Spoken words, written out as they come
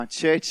our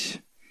church,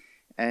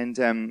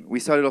 and we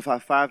started off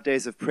our 5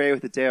 days of prayer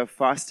with a day of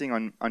fasting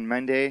on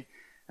Monday,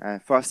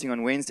 fasting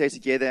on Wednesday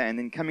together, and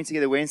then coming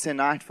together Wednesday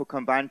night for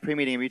combined prayer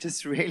meeting. We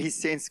just really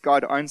sensed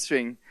God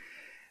answering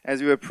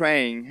as we were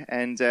praying,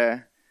 and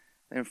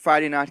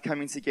Friday night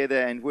coming together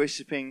and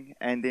worshiping,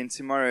 and then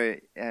tomorrow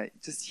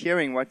just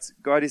hearing what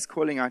God is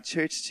calling our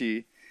church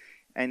to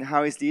and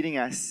how He's leading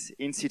us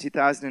into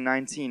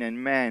 2019.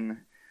 And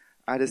man,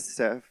 I just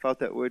felt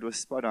that word was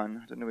spot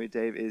on. I don't know where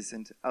Dave is,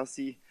 and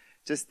Elsie,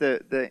 just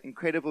the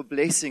incredible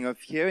blessing of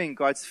hearing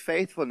God's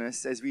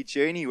faithfulness as we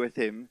journey with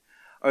Him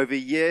over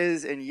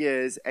years and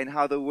years, and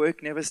how the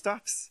work never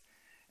stops.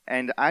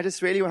 And I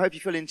just really hope you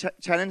feel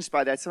challenged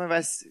by that. Some of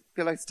us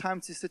feel like it's time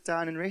to sit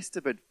down and rest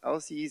a bit.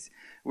 Elsie's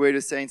word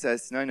was saying to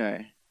us, no,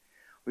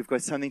 we've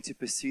got something to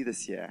pursue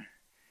this year.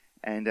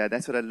 And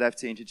that's what I'd love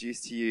to introduce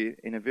to you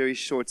in a very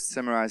short,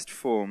 summarized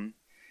form.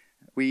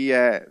 We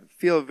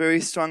feel very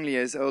strongly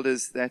as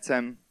elders that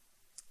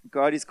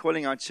God is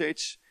calling our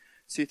church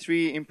to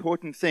three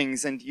important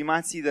things. And you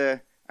might see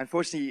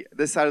unfortunately,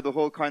 this side of the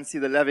hall can't see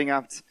the Loving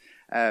Up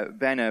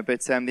banner,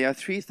 but there are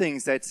three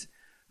things that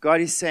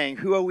God is saying.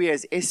 Who are we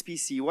as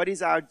SBC? What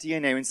is our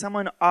DNA? When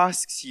someone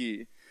asks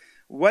you,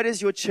 what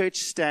does your church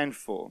stand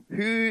for?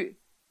 Who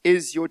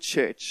is your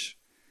church?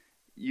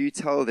 You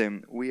tell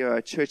them, we are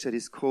a church that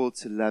is called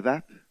to love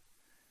up,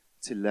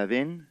 to love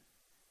in,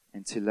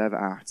 and to love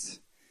out.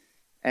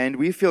 And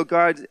we feel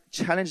God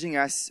challenging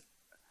us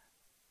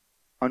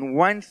on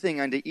one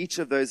thing under each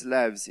of those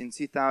loves in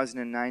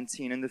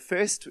 2019. And the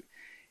first,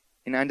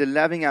 under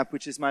loving up,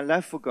 which is my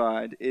love for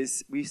God,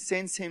 is we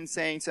sense Him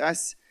saying to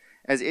us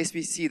as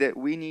SBC that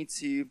we need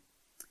to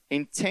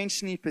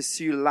intentionally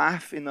pursue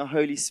life in the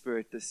Holy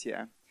Spirit this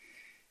year.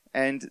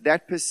 And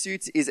that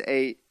pursuit is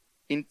a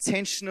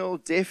intentional,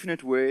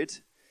 definite word.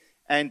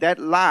 And that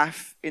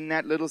life in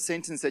that little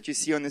sentence that you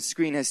see on the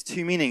screen has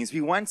two meanings.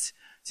 We want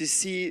to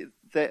see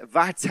the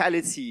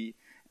vitality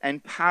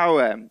and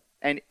power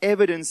and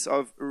evidence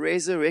of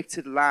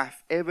resurrected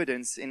life,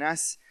 evidence in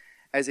us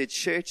as a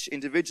church,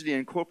 individually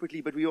and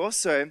corporately, but we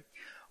also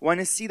want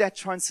to see that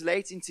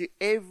translate into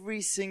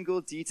every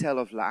single detail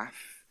of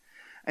life.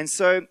 And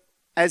so,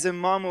 as a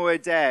mom or a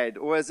dad,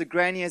 or as a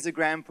granny, as a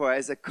grandpa,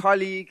 as a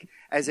colleague,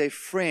 as a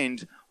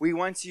friend, we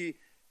want to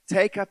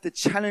take up the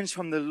challenge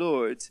from the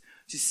Lord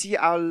to see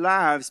our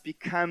lives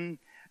become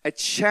a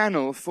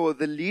channel for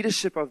the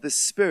leadership of the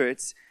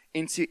Spirit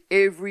into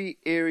every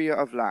area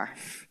of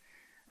life.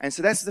 And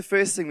so that's the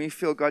first thing we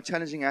feel God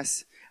challenging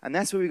us. And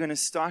that's where we're going to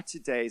start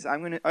today. So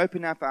I'm going to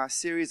open up our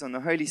series on the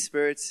Holy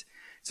Spirit,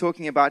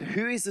 talking about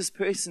who is this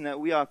person that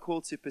we are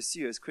called to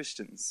pursue as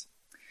Christians.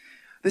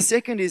 The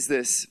second is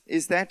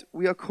that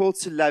we are called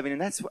to love, and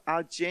that's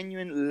our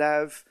genuine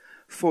love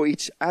for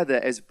each other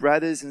as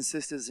brothers and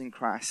sisters in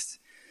Christ.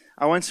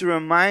 I want to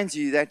remind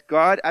you that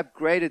God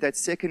upgraded that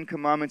second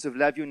commandment of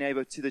love your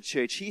neighbor to the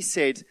church. He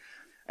said,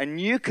 a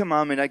new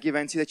commandment I give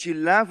unto you, that you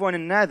love one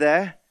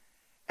another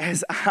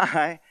as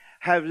I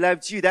have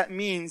loved you. That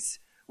means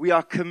we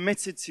are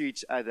committed to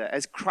each other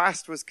as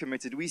Christ was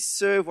committed. We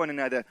serve one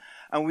another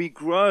and we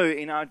grow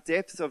in our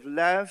depth of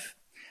love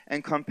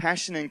and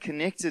compassion and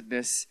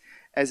connectedness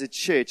as a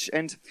church.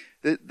 And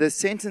the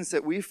sentence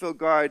that we feel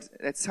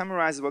that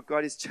summarizes what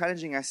God is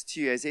challenging us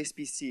to as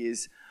SBC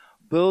is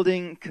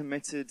building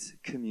committed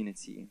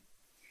community.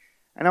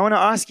 And I want to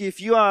ask you,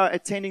 if you are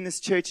attending this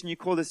church and you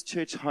call this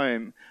church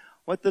home,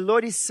 what the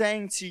Lord is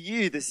saying to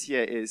you this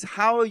year is,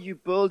 how are you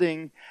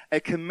building a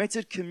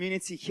committed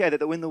community here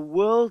that when the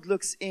world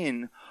looks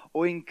in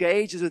or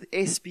engages with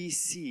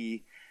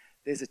SBC,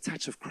 there's a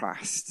touch of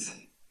Christ?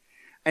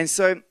 And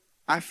so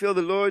I feel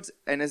the Lord,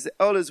 and as the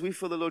elders, we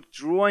feel the Lord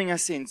drawing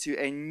us into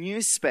a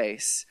new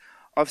space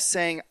of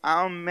saying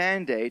our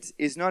mandate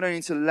is not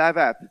only to love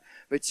up,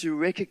 but to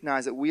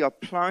recognize that we are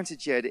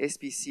planted here at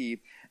SBC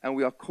and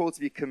we are called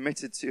to be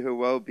committed to her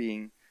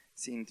well-being,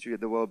 seen through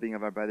the well-being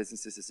of our brothers and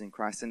sisters in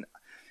Christ. And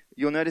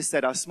you'll notice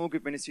that our small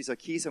group ministries are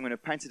key, so I'm going to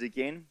punt it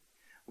again.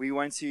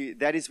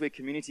 That is where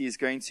community is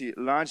going to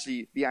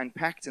largely be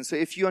unpacked. And so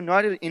if you're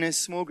not in a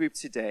small group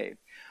today,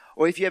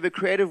 or if you have a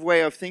creative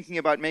way of thinking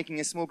about making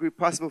a small group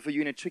possible for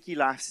you in a tricky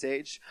life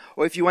stage,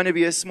 or if you want to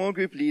be a small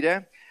group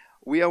leader,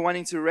 we are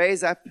wanting to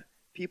raise up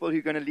people who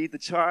are going to lead the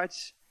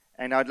charge.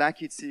 And I'd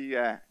like you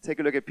to take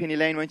a look at Penny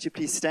Lane. Won't you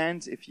please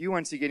stand? If you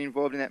want to get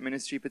involved in that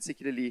ministry,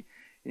 particularly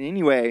in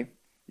any way,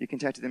 you can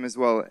chat to them as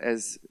well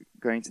as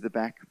going to the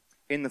back.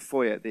 In the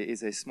foyer, there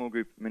is a small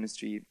group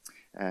ministry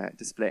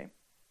display.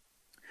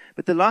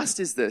 But the last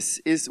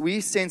is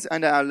we sense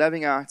under our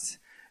loving out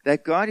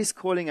that God is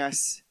calling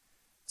us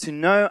to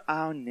know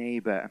our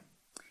neighbor.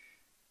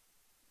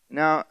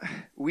 Now,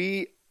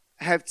 we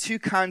have two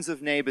kinds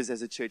of neighbors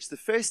as a church. The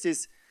first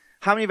is,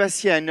 how many of us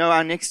here know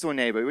our next door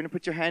neighbor? You want to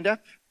put your hand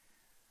up?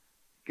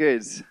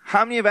 Good.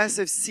 How many of us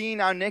have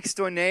seen our next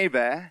door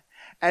neighbor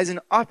as an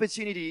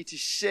opportunity to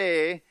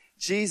share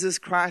Jesus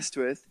Christ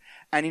with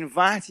and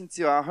invite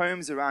into our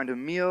homes around a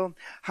meal?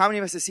 How many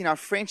of us have seen our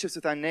friendships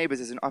with our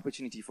neighbors as an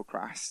opportunity for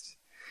Christ?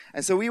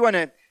 And so we want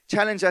to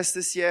challenge us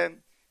this year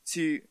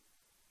to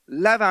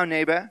love our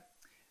neighbor,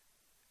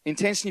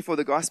 intentionally for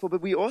the gospel,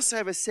 but we also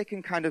have a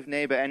second kind of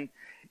neighbor, and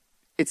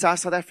it's our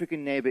South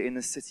African neighbor in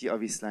the city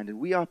of East London.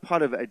 We are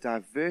part of a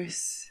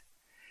diverse,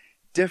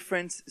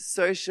 different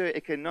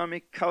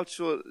socio-economic,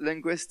 cultural,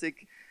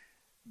 linguistic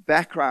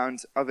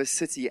background of a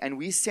city, and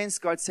we sense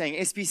God saying,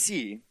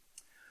 SBC,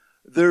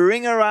 the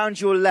ring around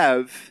your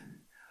love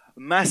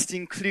must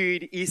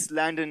include East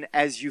London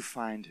as you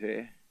find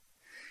her.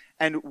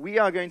 And we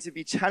are going to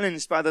be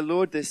challenged by the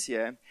Lord this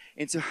year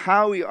into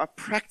how we are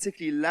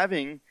practically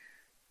loving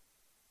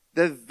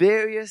the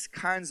various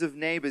kinds of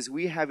neighbors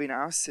we have in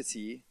our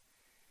city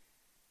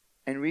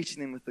and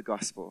reaching them with the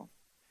gospel,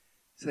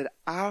 so that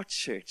our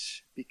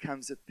church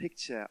becomes a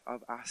picture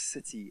of our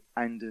city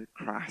under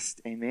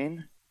Christ.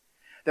 Amen?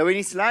 That when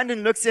East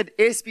London looks at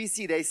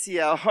SBC, they see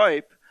a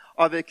hope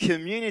of a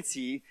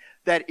community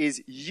that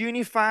is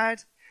unified,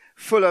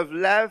 full of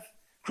love,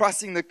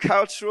 crossing the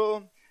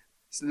cultural,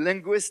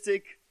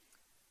 linguistic,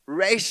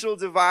 racial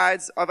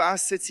divides of our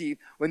city.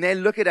 When they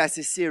look at us,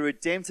 they see a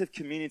redemptive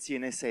community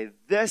and they say,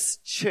 this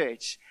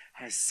church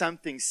has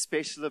something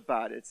special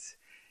about it.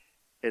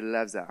 It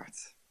loves out.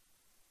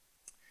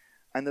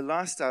 And the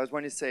last I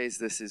want to say is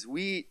this,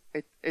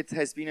 it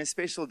has been a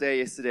special day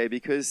yesterday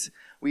because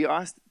we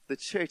asked the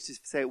church to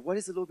say, what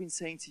has the Lord been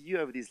saying to you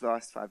over these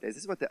last 5 days?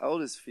 This is what the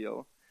elders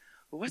feel.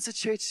 But what's the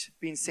church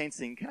been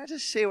sensing? Can I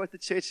just share what the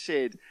church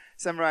shared,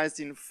 summarized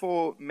in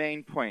 4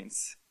 main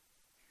points?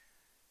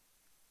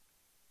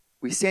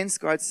 We sense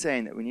God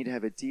saying that we need to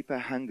have a deeper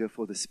hunger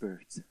for the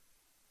Spirit.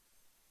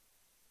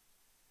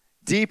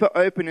 Deeper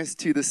openness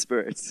to the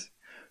Spirit.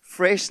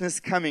 Freshness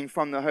coming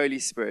from the Holy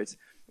Spirit.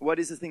 What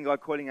is the thing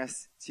God calling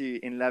us to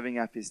in loving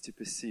up is to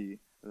pursue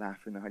life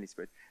in the Holy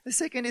Spirit. The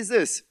second is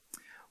this.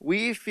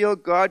 We feel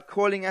God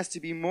calling us to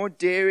be more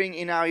daring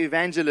in our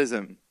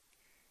evangelism.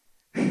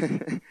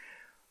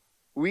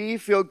 We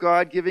feel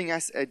God giving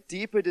us a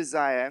deeper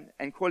desire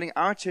and calling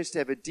our church to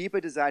have a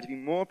deeper desire to be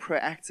more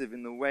proactive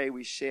in the way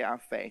we share our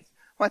faith.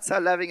 What's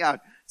our loving out?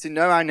 To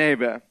know our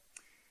neighbor.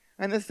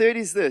 And the third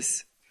is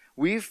this.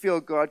 We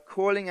feel God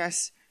calling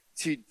us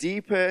to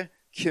deeper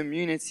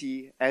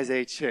community as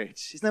a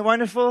church. Isn't that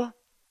wonderful?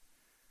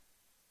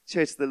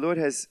 Church, the Lord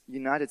has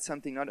united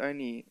something not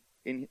only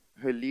in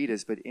her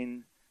leaders, but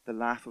in the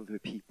life of her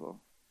people.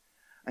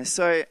 And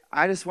so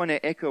I just want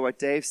to echo what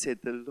Dave said.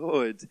 The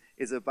Lord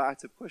is about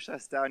to push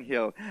us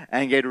downhill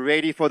and get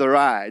ready for the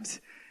ride.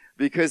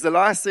 Because the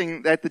last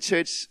thing that the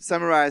church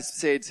summarized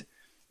said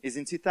is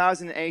in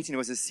 2018, it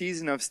was a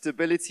season of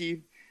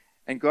stability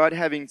and God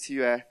having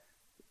to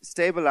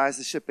stabilize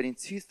the ship. But in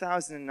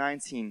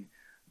 2019,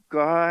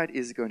 God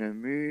is going to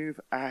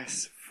move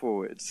us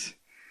forward.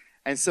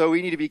 And so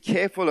we need to be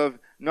careful of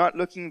not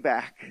looking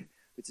back,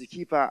 but to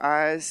keep our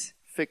eyes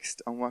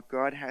fixed on what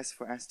God has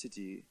for us to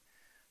do,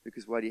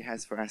 because what He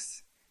has for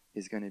us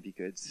is going to be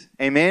good.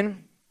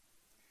 Amen?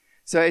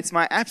 So it's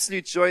my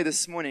absolute joy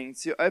this morning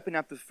to open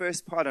up the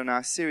first part on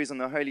our series on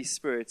the Holy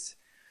Spirit,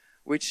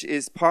 which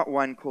is part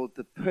 1 called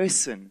The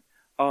Person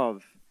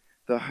of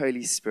the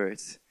Holy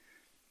Spirit.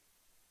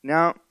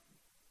 Now,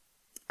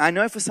 I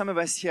know for some of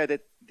us here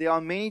that there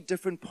are many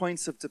different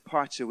points of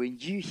departure when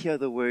you hear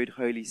the word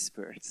Holy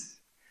Spirit.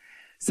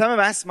 Some of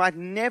us might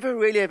never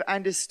really have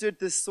understood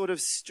this sort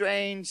of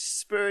strange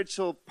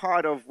spiritual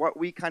part of what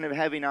we kind of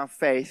have in our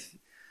faith.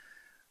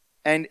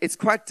 And it's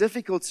quite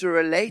difficult to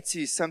relate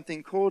to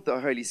something called the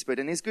Holy Spirit.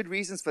 And there's good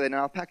reasons for that, and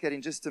I'll pack that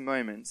in just a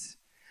moment.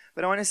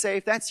 But I want to say,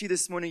 if that's you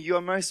this morning, you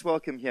are most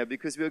welcome here,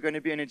 because we're going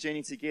to be on a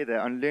journey together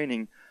on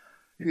learning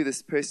who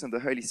this person of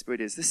the Holy Spirit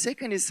is. The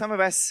second is, some of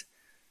us,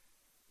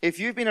 if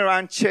you've been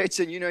around church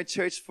and you know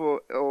church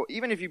or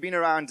even if you've been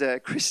around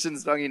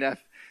Christians long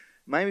enough,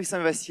 maybe some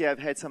of us here have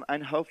had some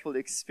unhelpful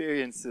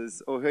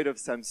experiences or heard of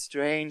some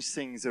strange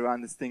things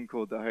around this thing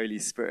called the Holy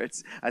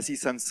Spirit. I see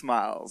some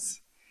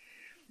smiles.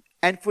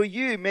 And for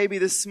you, maybe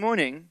this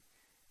morning,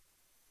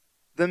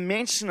 the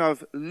mention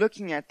of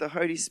looking at the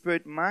Holy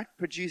Spirit might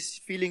produce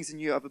feelings in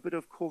you of a bit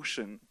of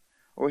caution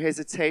or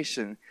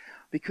hesitation,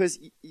 because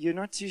you're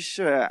not too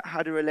sure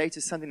how to relate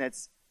to something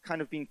that's kind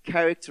of been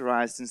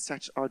characterized in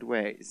such odd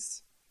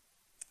ways.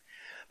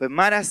 But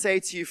might I say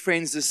to you,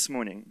 friends, this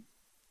morning,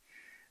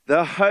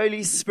 the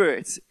Holy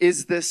Spirit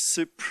is the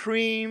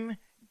supreme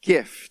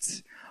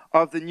gift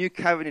of the new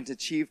covenant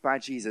achieved by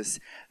Jesus.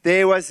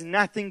 There was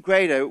nothing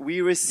greater we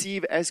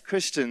receive as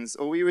Christians,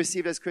 or we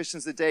received as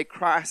Christians the day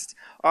Christ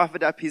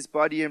offered up His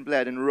body and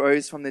blood and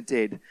rose from the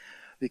dead.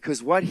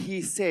 Because what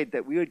He said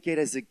that we would get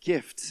as a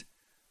gift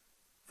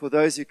for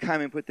those who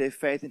come and put their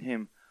faith in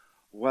Him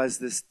was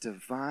this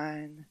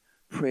divine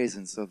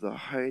presence of the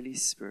Holy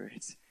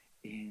Spirit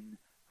in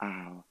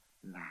our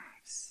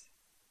lives.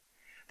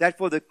 That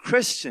for the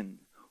Christian,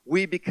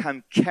 we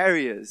become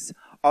carriers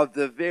of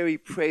the very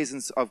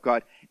presence of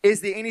God.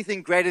 Is there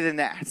anything greater than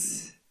that?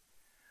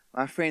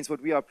 My friends,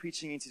 what we are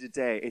preaching into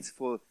today, it's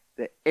for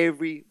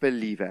every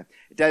believer.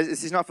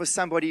 This is not for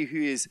somebody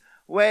who is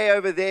way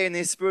over there in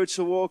their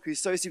spiritual walk,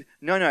 who's so stupid.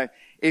 No.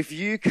 If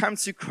you come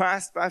to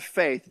Christ by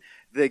faith,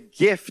 the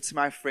gift,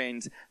 my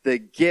friend, the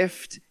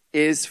gift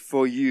is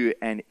for you,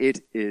 and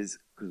it is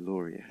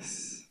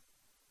glorious.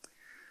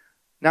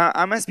 Now,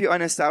 I must be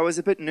honest, I was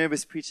a bit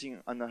nervous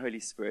preaching on the Holy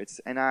Spirit,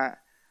 and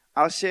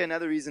I'll share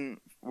another reason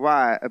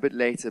why a bit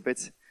later,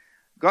 but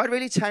God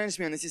really challenged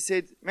me on this. He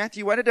said,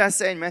 Matthew, what did I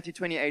say in Matthew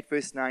 28,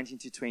 verse 19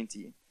 to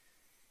 20?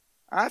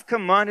 I've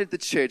commanded the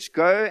church,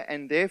 go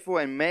and therefore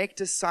and make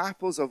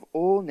disciples of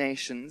all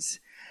nations,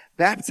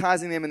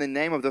 baptizing them in the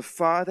name of the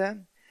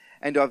Father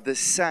and of the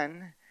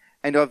Son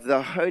and of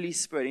the Holy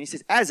Spirit. And he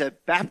says, as a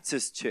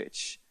Baptist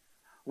church,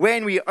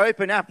 when we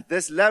open up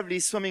this lovely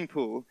swimming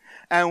pool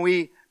and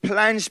we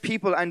plunge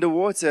people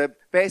underwater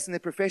based on their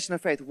profession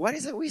of faith, what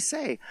is it we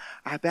say?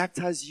 I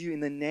baptize you in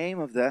the name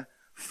of the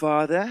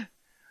Father,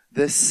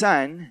 the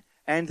Son,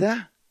 and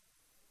the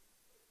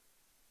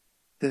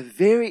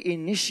very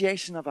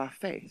initiation of our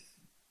faith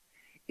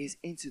is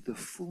into the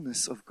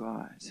fullness of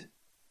God.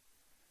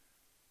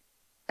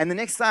 And the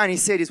next line he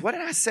said is, what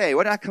did I say?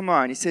 What did I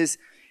command? He says,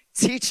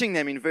 teaching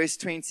them in verse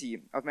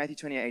 20 of Matthew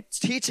 28,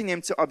 teaching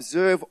them to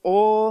observe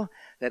all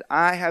that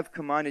I have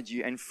commanded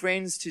you. And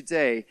friends,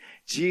 today,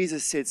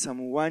 Jesus said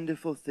some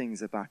wonderful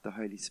things about the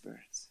Holy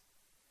Spirit.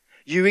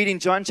 You read in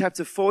John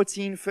chapter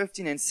 14,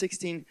 15, and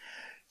 16,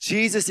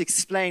 Jesus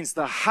explains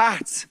the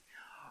heart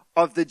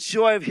of the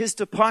joy of his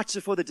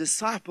departure for the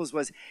disciples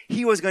was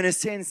he was going to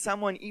send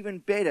someone even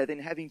better than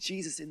having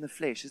Jesus in the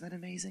flesh. Isn't that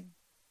amazing?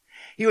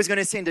 He was going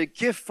to send a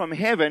gift from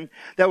heaven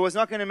that was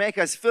not going to make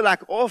us feel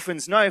like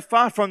orphans. No,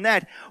 far from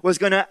that, was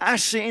going to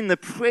usher in the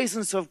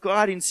presence of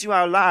God into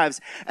our lives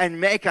and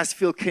make us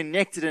feel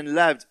connected and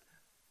loved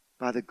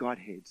by the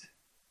Godhead.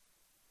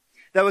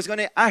 That was going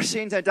to usher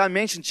into a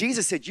dimension.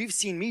 Jesus said, you've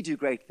seen me do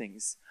great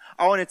things.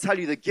 I want to tell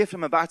you the gift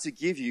I'm about to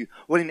give you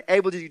will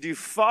enable you to do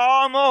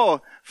far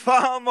more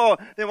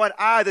than what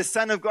I, the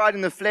Son of God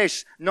in the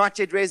flesh, not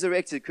yet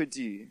resurrected, could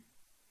do.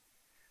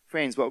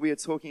 Friends, what we are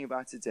talking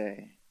about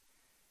today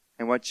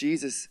and what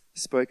Jesus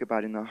spoke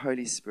about in the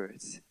Holy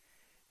Spirit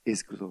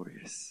is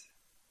glorious.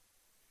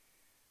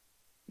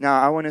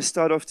 Now, I want to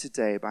start off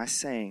today by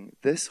saying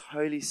this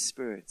Holy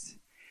Spirit,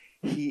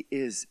 he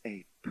is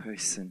a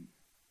person.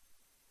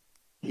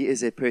 He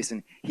is a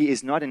person. He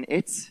is not an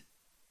it.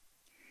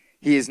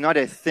 He is not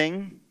a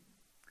thing.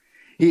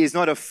 He is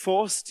not a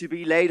force to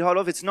be laid hold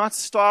of. It's not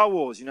Star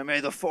Wars,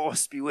 may the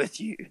force be with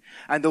you.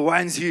 And the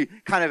ones who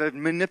kind of have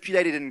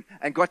manipulated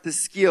and got the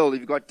skill,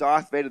 you've got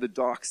Darth Vader, the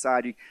dark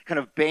side, who kind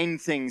of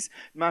bend things.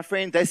 My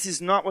friend, this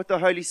is not what the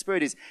Holy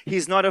Spirit is.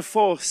 He's not a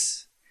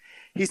force.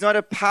 He's not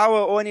a power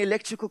or an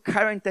electrical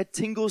current that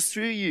tingles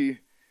through you.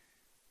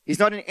 He's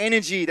not an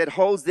energy that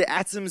holds the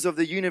atoms of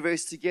the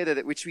universe together,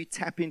 that which we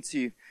tap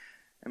into.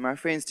 And my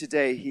friends,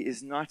 today, he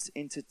is not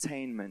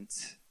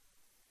entertainment.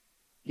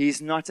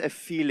 He's not a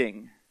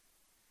feeling.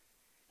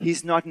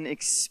 He's not an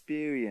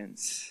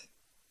experience.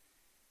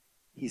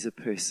 He's a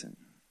person.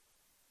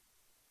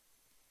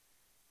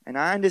 And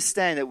I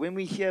understand that when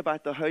we hear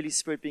about the Holy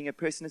Spirit being a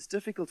person, it's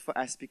difficult for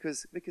us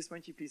because, Vickers,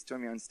 won't you please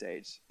join me on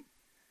stage?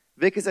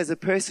 Vickers, as a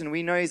person,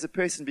 we know he's a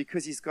person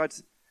because he's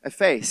got a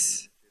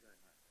face.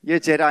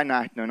 You're Jedi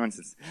Knight. No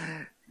nonsense.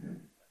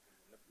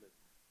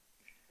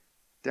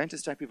 Don't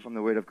distract people from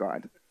the Word of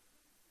God.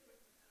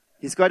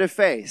 He's got a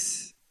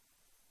face.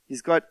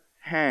 He's got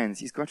hands.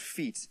 He's got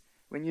feet.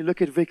 When you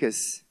look at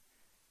Vickers,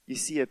 you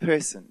see a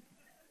person.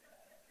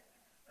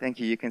 Thank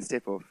you. You can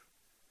step off.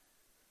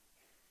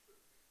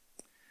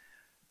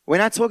 When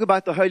I talk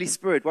about the Holy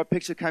Spirit, what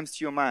picture comes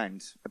to your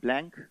mind? A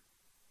blank?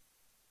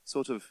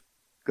 Sort of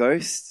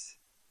ghost?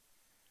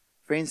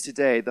 Friends,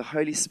 today, the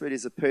Holy Spirit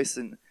is a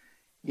person.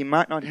 He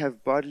might not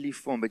have bodily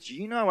form, but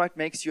you know what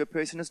makes you a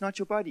person? It's not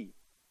your body.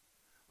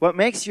 What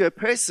makes you a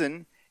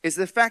person is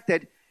the fact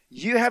that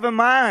you have a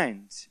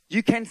mind.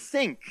 You can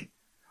think.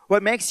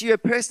 What makes you a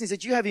person is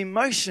that you have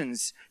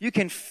emotions. You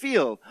can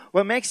feel.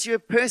 What makes you a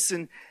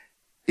person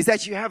is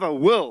that you have a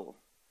will.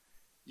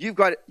 You've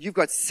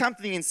got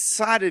something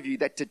inside of you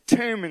that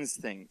determines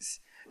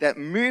things, that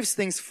moves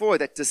things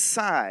forward, that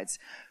decides.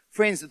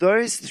 Friends,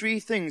 those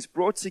three things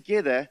brought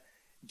together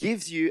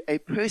gives you a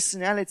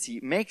personality,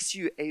 makes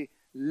you a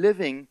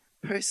living,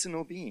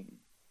 personal being.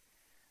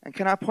 And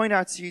can I point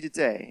out to you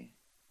today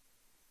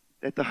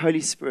that the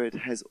Holy Spirit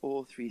has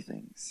all three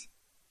things?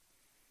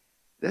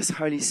 This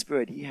Holy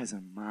Spirit, he has a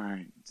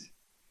mind.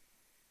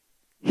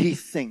 He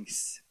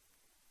thinks.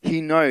 He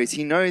knows.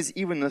 He knows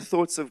even the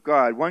thoughts of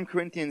God. 1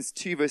 Corinthians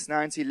 2 verse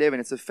 9 to 11.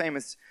 It's a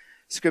famous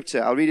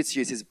scripture. I'll read it to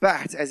you. It says,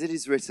 but as it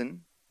is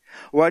written,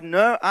 what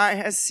no eye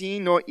has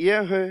seen nor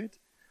ear heard,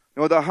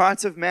 nor the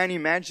heart of man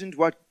imagined,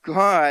 what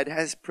God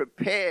has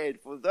prepared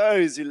for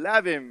those who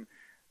love him.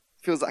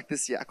 Feels like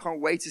this year. I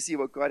can't wait to see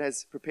what God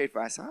has prepared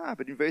for us.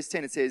 But in verse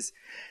 10 it says,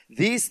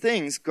 these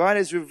things God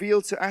has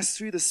revealed to us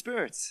through the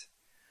Spirit.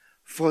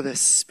 For the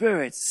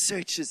Spirit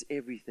searches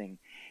everything,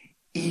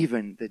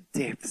 even the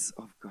depths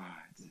of God.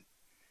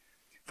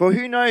 For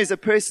who knows a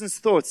person's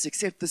thoughts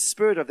except the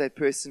spirit of that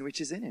person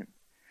which is in him?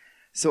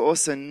 So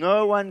also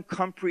no one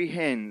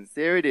comprehends,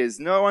 there it is,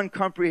 no one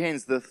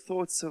comprehends the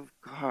thoughts of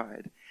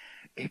God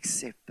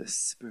except the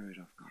Spirit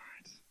of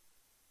God.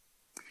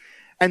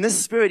 And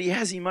this Spirit, he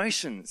has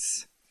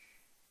emotions.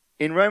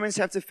 In Romans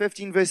chapter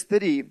 15 verse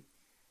 30,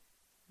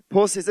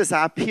 Paul says this,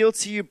 I appeal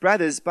to you,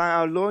 brothers, by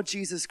our Lord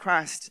Jesus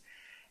Christ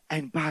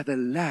and by the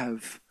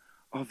love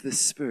of the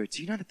Spirit.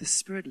 Do you know that the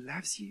Spirit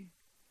loves you?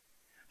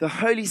 The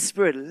Holy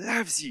Spirit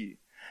loves you.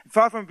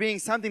 Far from being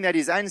something that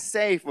is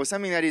unsafe or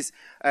something that is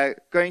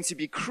going to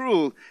be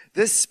cruel,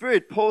 this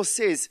Spirit, Paul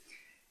says,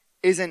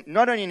 isn't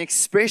not only an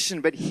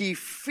expression, but he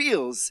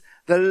feels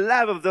the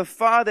love of the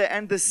Father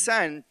and the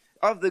Son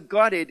of the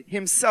Godhead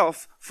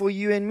himself for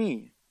you and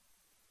me.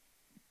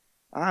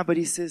 But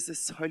he says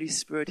this Holy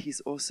Spirit,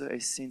 he's also a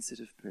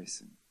sensitive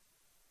person.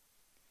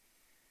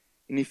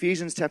 In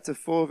Ephesians chapter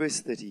 4, verse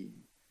 30,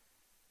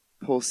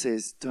 Paul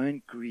says,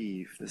 don't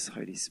grieve this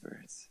Holy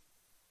Spirit,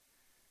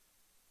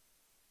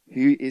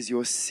 who is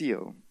your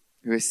seal,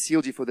 who has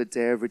sealed you for the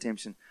day of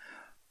redemption.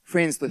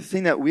 Friends, the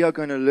thing that we are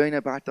going to learn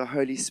about the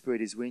Holy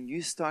Spirit is when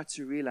you start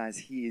to realize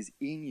he is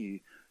in you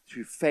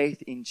through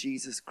faith in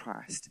Jesus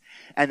Christ,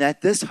 and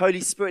that this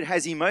Holy Spirit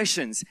has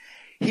emotions.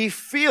 He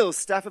feels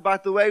stuff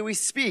about the way we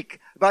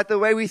speak, about the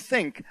way we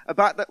think,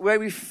 about the way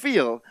we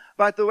feel,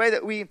 about the way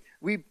that we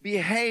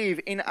behave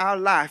in our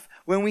life.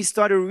 When we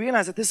start to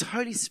realize that this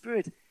Holy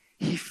Spirit,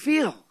 he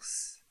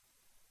feels,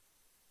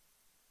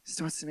 it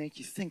starts to make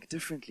you think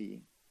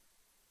differently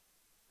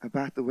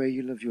about the way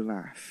you live your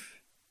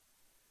life.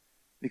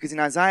 Because in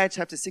Isaiah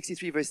chapter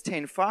 63, verse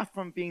 10, far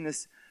from being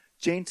this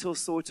gentle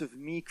sort of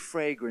meek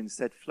fragrance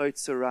that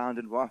floats around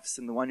and wafts,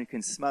 and the one who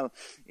can smell,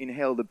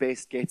 inhale the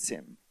best gets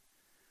him,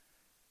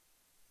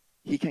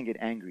 he can get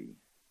angry.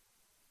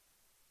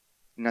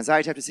 In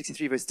Isaiah chapter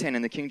 63, verse 10,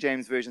 and the King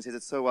James Version says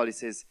it so well, he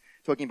says,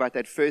 talking about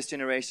that first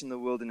generation in the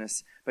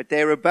wilderness, but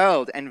they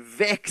rebelled and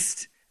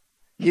vexed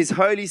his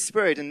Holy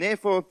Spirit, and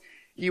therefore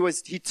he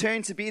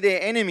turned to be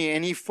their enemy,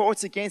 and he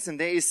fought against them.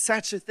 There is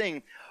such a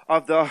thing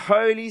of the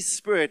Holy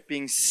Spirit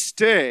being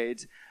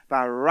stirred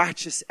by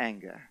righteous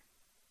anger.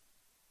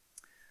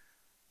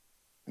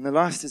 And the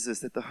last is this,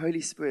 that the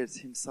Holy Spirit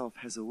himself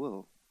has a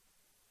will.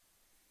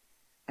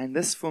 And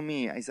this, for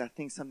me, is, I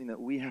think, something that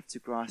we have to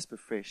grasp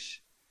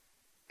afresh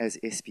as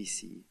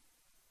SBC.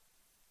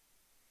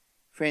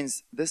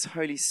 Friends, this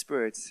Holy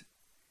Spirit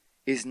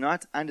is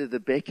not under the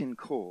beck and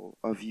call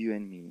of you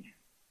and me.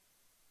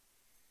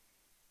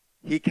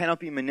 He cannot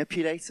be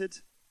manipulated.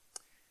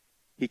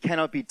 He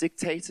cannot be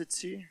dictated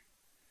to.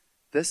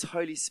 This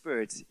Holy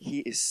Spirit, he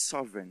is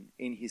sovereign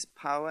in his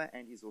power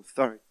and his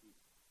authority.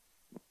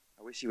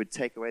 I wish he would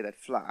take away that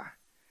fly.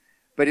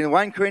 But in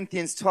 1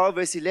 Corinthians 12,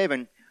 verse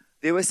 11,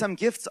 there were some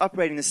gifts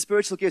operating, the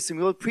spiritual gifts, and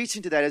we will preach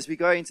into that as we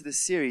go into this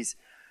series.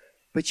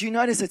 But you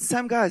notice that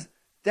some guys,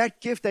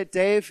 that gift that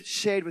Dave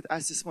shared with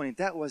us this morning,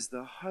 that was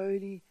the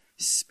Holy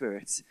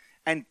Spirit.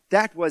 And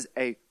that was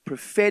a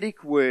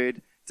prophetic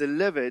word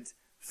delivered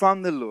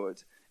from the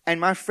Lord. And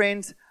my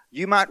friend,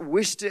 you might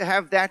wish to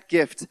have that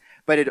gift,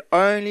 but it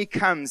only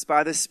comes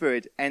by the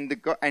Spirit.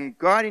 And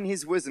God in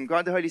his wisdom,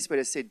 God the Holy Spirit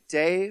has said,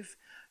 Dave,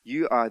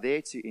 you are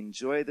there to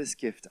enjoy this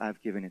gift.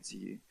 I've given it to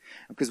you.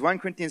 Because 1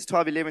 Corinthians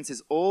 12:11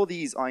 says, all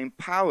these are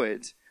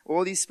empowered,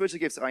 all these spiritual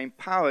gifts are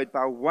empowered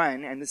by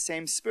one and the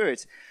same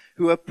Spirit,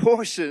 who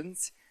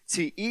apportions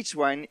to each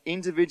one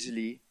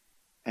individually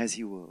as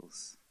he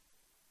wills.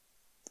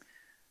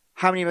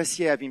 How many of us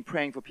here have been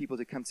praying for people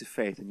to come to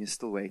faith and you're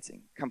still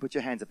waiting? Come put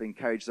your hands up and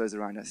encourage those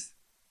around us.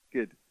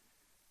 Good.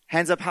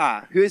 Hands up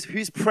high.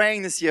 Who's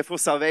praying this year for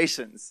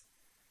salvations?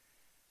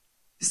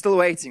 Still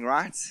waiting,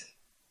 right?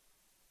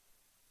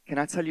 Can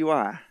I tell you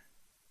why?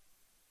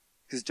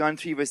 Because John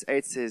 3 verse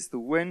 8 says, the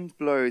wind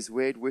blows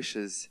where it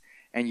wishes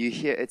and you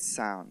hear its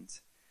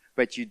sound,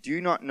 but you do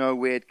not know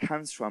where it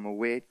comes from or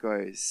where it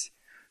goes.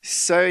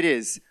 So it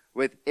is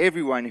with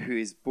everyone who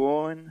is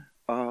born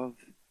of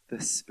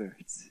the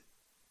Spirit.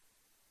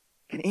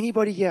 Can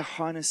anybody here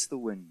harness the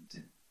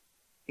wind?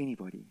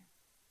 Anybody?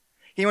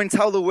 Anyone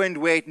tell the wind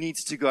where it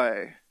needs to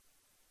go?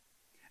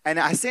 And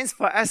I sense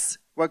for us,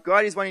 what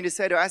God is wanting to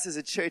say to us as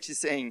a church is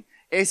saying,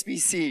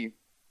 SBC,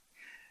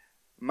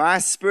 my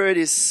Spirit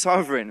is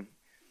sovereign,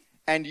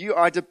 and you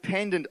are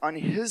dependent on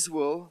his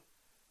will,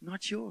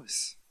 not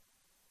yours.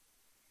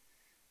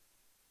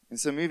 And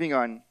so moving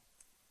on,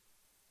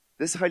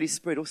 this Holy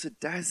Spirit also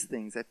does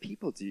things that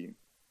people do.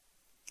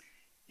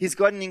 He's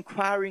got an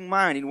inquiring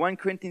mind. In 1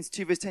 Corinthians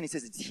 2 verse 10, he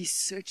says he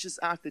searches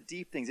out the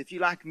deep things. If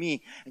you're like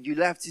me and you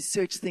love to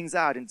search things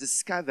out and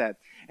discover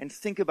and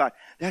think about,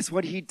 that's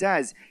what he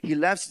does. He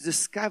loves to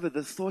discover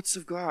the thoughts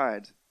of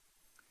God.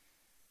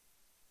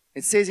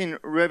 It says in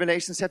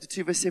Revelation chapter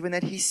 2 verse 7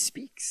 that he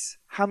speaks.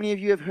 How many of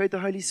you have heard the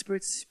Holy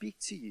Spirit speak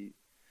to you?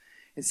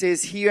 It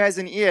says, he who has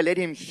an ear, let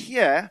him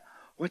hear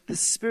what the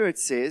Spirit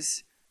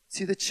says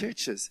to the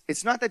churches.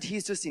 It's not that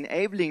he's just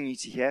enabling you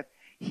to hear.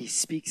 He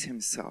speaks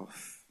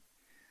himself.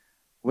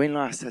 When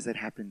last has that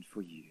happened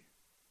for you?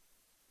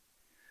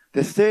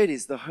 The third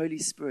is the Holy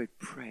Spirit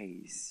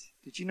prays.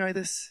 Did you know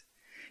this?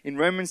 In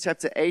Romans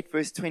chapter 8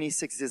 verse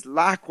 26 it says,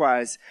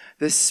 likewise,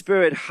 the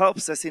Spirit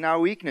helps us in our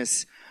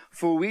weakness.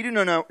 For we do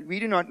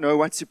not know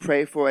what to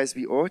pray for as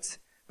we ought,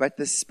 but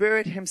the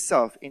Spirit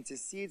himself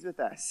intercedes with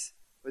us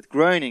with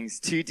groanings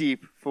too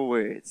deep for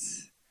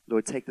words.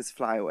 Lord, take this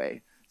fly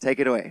away. Take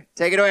it away.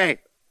 Take it away.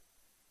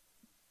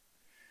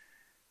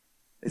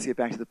 let's get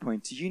back to the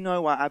point. Do you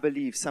know why I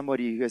believe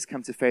somebody who has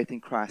come to faith in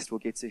Christ will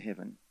get to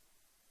heaven?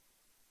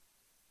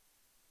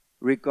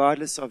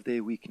 Regardless of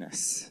their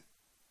weakness,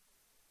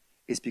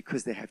 is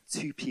because they have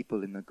two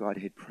people in the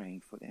Godhead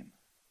praying for them.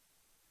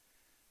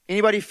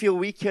 Anybody feel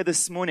weak here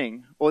this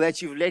morning, or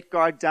that you've let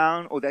God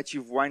down, or that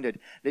you've wondered?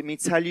 Let me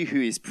tell you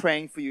who is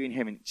praying for you in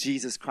heaven,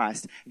 Jesus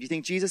Christ. Do you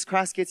think Jesus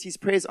Christ gets his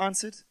prayers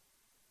answered?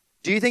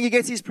 Do you think he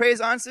gets his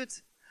prayers answered?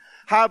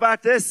 How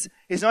about this?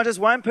 It's not just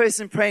one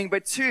person praying,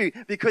 but two,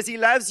 because he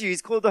loves you.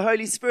 He's called the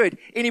Holy Spirit.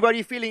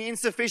 Anybody feeling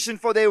insufficient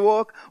for their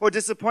walk or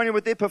disappointed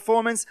with their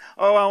performance?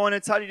 Oh, I want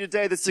to tell you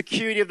today, the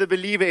security of the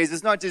believer is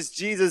it's not just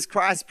Jesus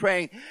Christ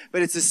praying,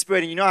 but it's the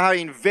Spirit. And you know how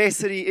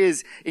invested he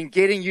is in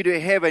getting you to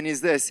heaven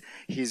is this.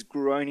 He's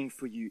groaning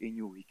for you in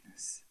your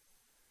weakness.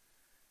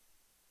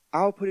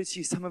 I'll put it to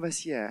you, some of us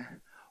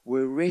here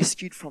were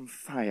rescued from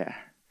fire.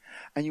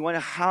 And you wonder,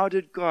 how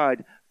did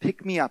God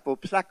pick me up or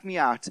pluck me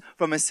out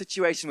from a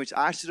situation which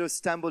I should have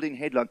stumbled in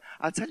headlong?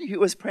 I'll tell you who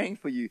was praying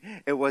for you.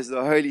 It was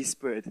the Holy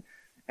Spirit.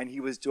 And he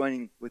was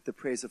joining with the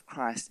prayers of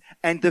Christ.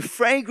 And the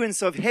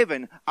fragrance of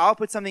heaven, I'll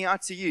put something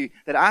out to you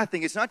that I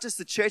think it's not just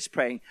the church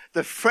praying.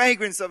 The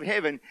fragrance of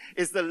heaven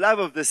is the love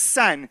of the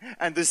Son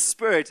and the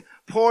Spirit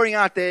pouring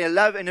out their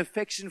love and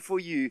affection for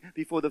you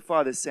before the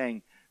Father,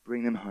 saying,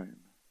 bring them home.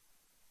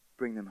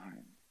 Bring them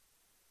home.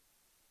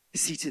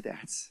 See to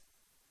that.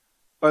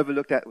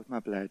 Overlook that with my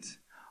blood.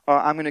 Oh,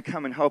 I'm going to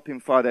come and help him,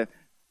 Father,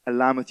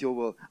 align with your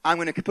will. I'm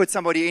going to put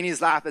somebody in his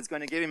life that's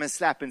going to give him a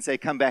slap and say,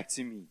 come back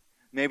to me.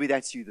 Maybe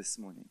that's you this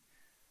morning.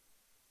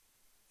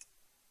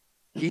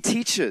 He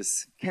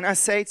teaches. Can I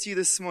say to you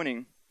this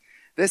morning,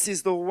 this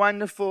is the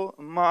wonderful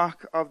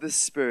mark of the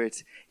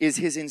Spirit, is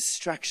his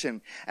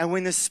instruction. And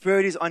when the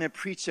Spirit is on a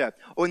preacher,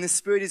 or when the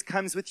Spirit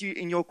comes with you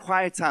in your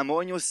quiet time,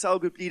 or in your cell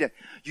group leader,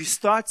 you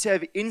start to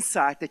have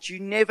insight that you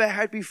never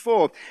had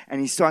before.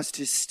 And he starts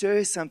to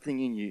stir something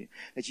in you,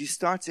 that you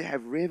start to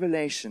have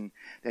revelation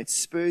that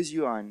spurs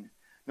you on,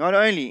 not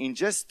only in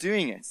just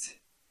doing it,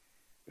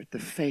 but the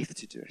faith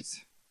to do it.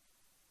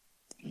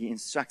 He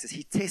instructs us.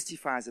 He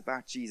testifies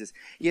about Jesus.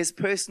 He has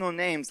personal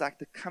names like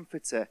the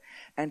Comforter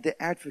and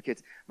the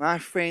Advocate. My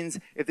friends,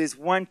 if there's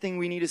one thing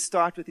we need to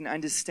start with in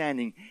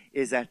understanding,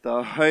 is that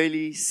the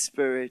Holy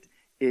Spirit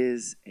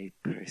is a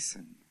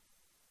person.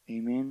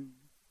 Amen.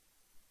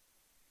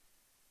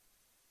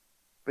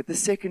 But the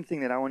second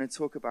thing that I want to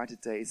talk about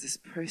today is this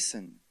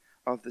person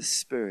of the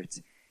Spirit.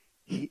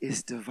 He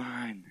is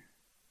divine.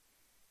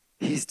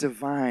 He's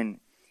divine.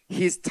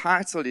 His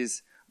title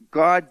is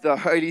God the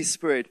Holy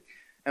Spirit.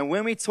 And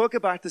when we talk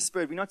about the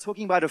Spirit, we're not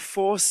talking about a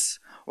force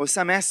or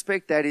some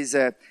aspect that is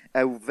a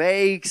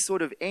vague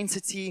sort of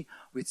entity.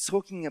 We're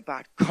talking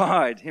about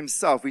God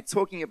himself. We're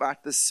talking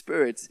about the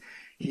Spirit.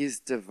 He is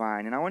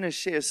divine. And I want to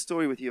share a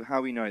story with you of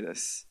how we know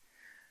this.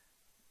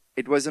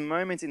 It was a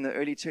moment in the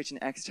early church in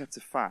Acts chapter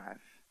 5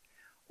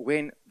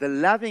 when the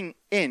loving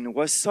in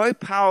was so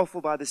powerful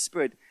by the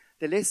Spirit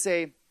that, let's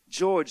say,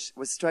 George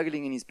was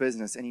struggling in his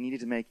business and he needed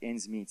to make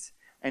ends meet.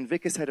 And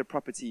Vickers had a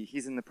property.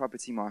 He's in the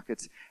property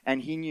market.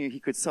 And he knew he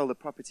could sell the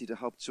property to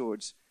help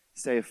George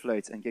stay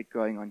afloat and get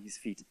going on his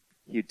feet.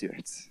 He'd do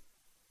it.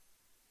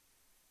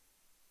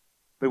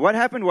 But what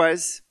happened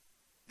was,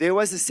 there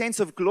was a sense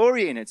of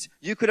glory in it.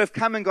 You could have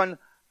come and gone,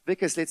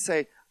 Vickers, let's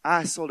say,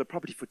 I sold a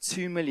property for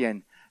 2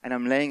 million and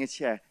I'm laying it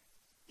here.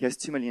 Here's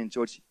 2 million,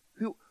 George.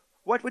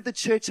 What would the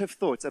church have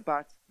thought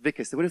about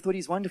Vickers? They would have thought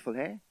he's wonderful,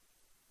 hey?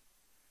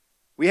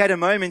 We had a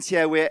moment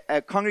here where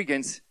a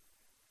congregant,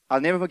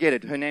 I'll never forget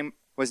it, her name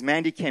was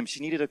Mandy Kemp. She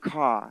needed a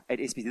car at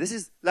SPC. This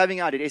is loving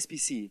out at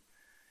SPC.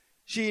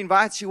 She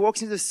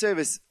walks into the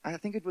service. I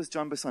think it was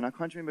John Besson. I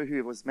can't remember who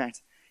it was,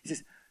 Matt. He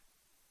says,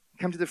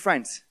 come to the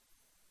front.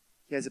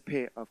 Here's a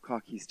pair of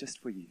car keys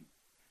just for you.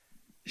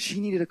 She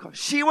needed a car.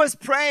 She was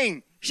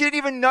praying. She didn't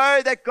even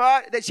know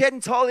that she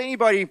hadn't told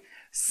anybody.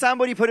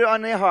 Somebody put it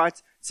on their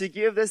heart to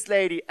give this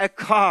lady a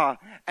car.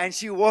 And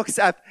she walks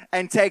up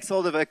and takes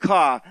hold of her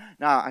car.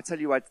 Now, I tell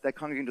you what, that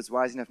congregant was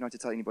wise enough not to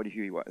tell anybody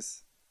who he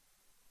was.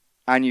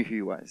 I knew who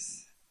he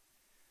was.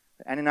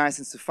 Ananias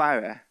and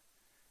Sapphira,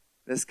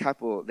 this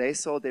couple, they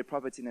sold their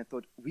property and they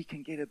thought, we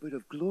can get a bit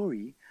of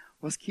glory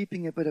whilst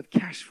keeping a bit of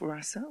cash for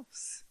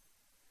ourselves.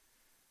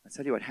 I'll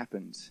tell you what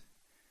happened.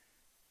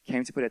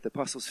 Came to put it at the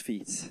apostles'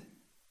 feet.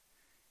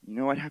 You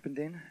know what happened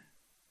then?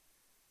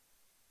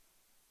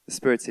 The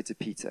Spirit said to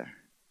Peter,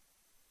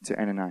 to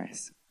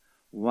Ananias,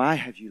 why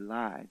have you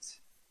lied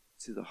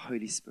to the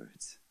Holy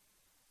Spirit?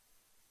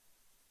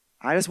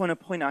 I just want to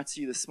point out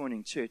to you this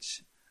morning,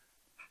 church,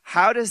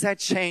 how does that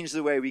change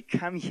the way we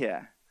come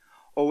here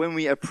or when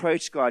we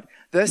approach God?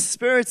 The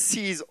Spirit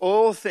sees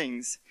all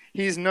things.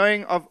 He's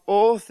knowing of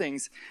all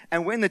things.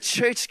 And when the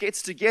church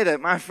gets together,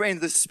 my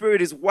friends, the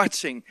Spirit is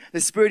watching. The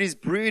Spirit is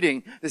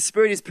brooding. The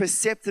Spirit is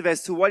perceptive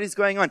as to what is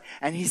going on.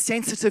 And He's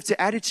sensitive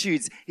to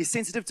attitudes. He's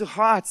sensitive to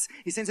hearts.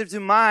 He's sensitive to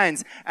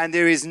minds. And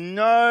there is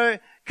no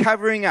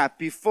covering up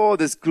before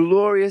this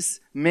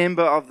glorious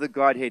member of the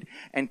Godhead.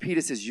 And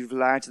Peter says, you've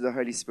lied to the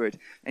Holy Spirit.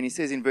 And he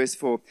says in verse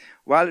 4,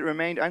 while it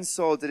remained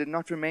unsold, did it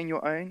not remain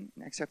your own?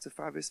 In Acts chapter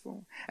 5, verse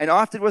 4. And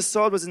after it was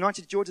sold, was it not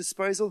at your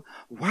disposal?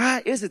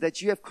 Why is it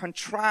that you have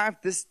contrived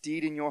this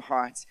deed in your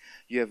heart?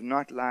 You have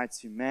not lied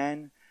to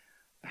man,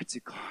 but to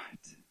God.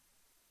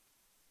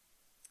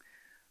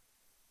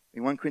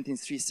 In 1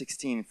 Corinthians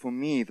 3:16, for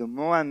me, the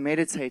more I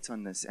meditate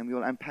on this, and we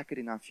will unpack it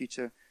in our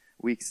future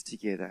weeks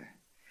together,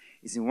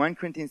 is in 1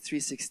 Corinthians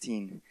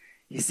 3:16,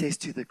 he says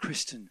to the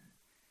Christian,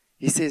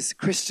 he says,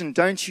 Christian,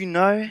 don't you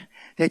know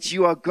that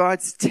you are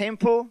God's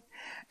temple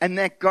and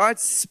that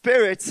God's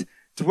Spirit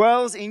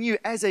dwells in you?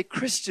 As a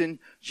Christian,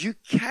 you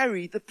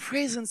carry the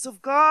presence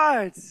of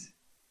God. Isn't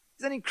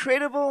that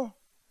incredible?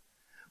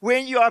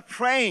 When you are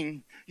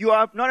praying, you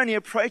are not only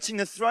approaching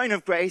the throne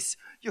of grace,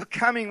 you're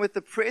coming with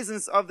the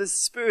presence of the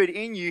Spirit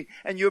in you,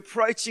 and you're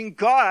approaching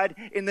God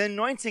in the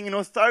anointing and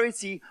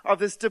authority of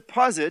this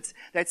deposit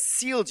that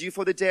sealed you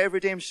for the day of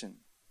redemption.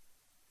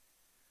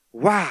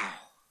 Wow.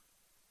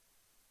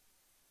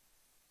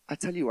 I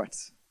tell you what,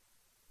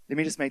 let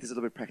me just make this a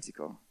little bit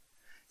practical.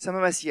 Some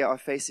of us here are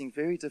facing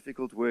very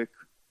difficult work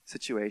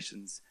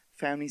situations,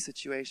 family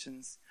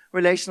situations,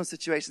 relational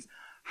situations.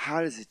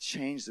 How does it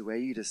change the way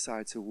you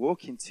decide to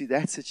walk into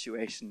that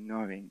situation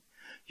knowing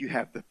you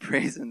have the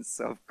presence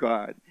of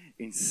God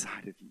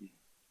inside of you?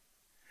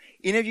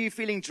 Any of you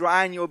feeling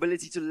dry in your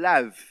ability to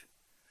love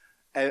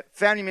a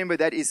family member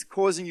that is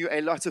causing you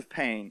a lot of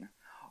pain,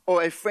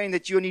 or a friend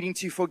that you're needing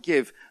to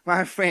forgive?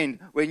 My friend,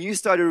 when you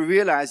start to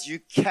realize you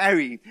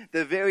carry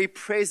the very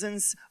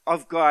presence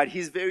of God,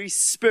 His very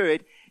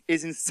Spirit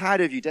is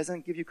inside of you, doesn't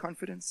it give you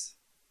confidence?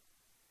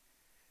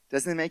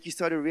 Doesn't it make you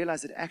start to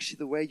realize that actually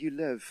the way you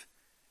live,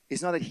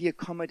 it's not that He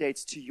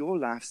accommodates to your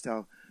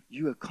lifestyle,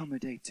 you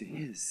accommodate to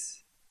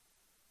His.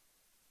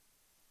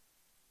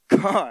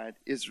 God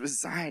is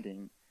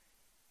residing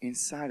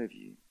inside of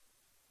you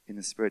in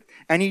the Spirit.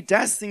 And He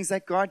does things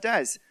that God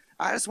does.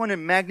 I just want to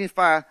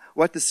magnify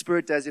what the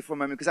Spirit does here for a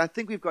moment, because I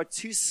think we've got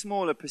too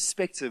small a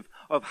perspective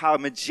of how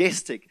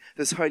majestic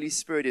this Holy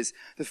Spirit is.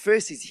 The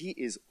first is He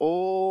is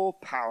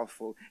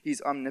all-powerful.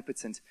 He's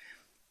omnipotent.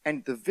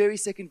 And the very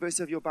second verse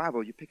of your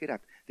Bible, you pick it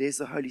up, there's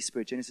the Holy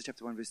Spirit, Genesis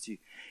chapter 1, verse 2.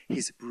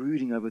 He's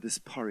brooding over this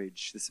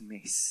porridge, this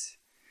mess.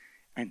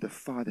 And the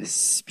Father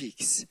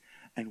speaks.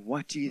 And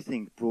what do you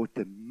think brought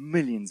the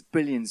millions,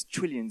 billions,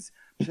 trillions,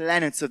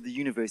 planets of the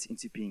universe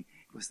into being?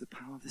 It was the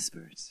power of the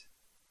Spirit.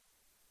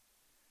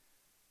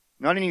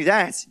 Not only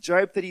that,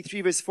 Job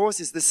 33, verse 4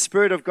 says, the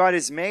Spirit of God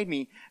has made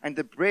me, and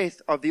the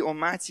breath of the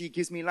Almighty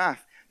gives me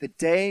life. The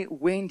day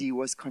Wendy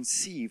was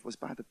conceived was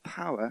by the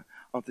power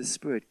of the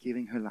Spirit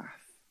giving her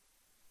life.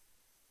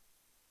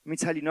 Let me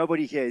tell you,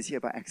 nobody here is here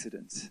by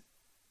accident.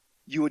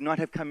 You would not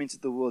have come into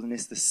the world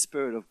unless the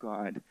Spirit of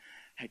God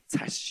had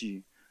touched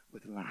you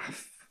with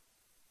life.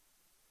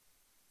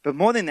 But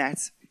more than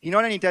that, He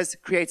not only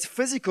creates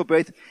physical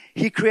birth,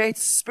 He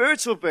creates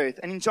spiritual birth.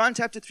 And in John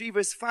chapter 3,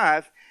 verse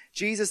 5,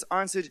 Jesus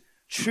answered,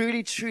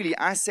 truly, truly,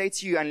 I say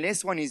to you,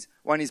 unless one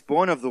is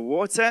born of the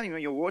water,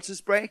 your waters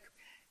break,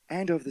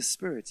 and of the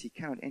Spirit, he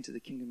cannot enter the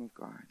kingdom of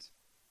God.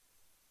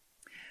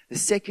 The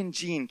second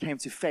gene came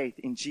to faith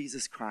in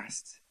Jesus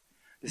Christ.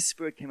 The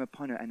Spirit came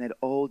upon her, and that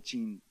old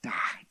gene died.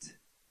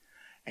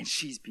 And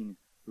she's been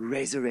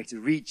resurrected,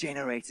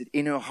 regenerated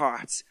in her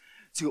heart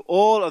to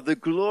all of the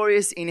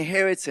glorious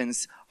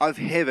inheritance of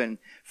heaven.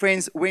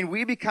 Friends, when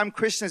we become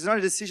Christians, it's not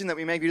a decision that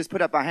we make, we just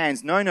put up our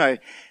hands. No.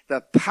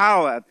 The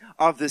power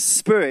of the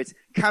Spirit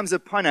comes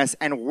upon us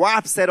and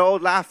wipes that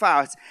old life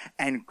out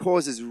and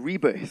causes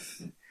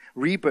rebirth,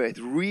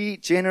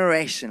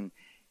 regeneration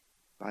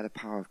by the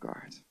power of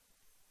God.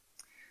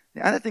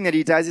 The other thing that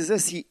He does is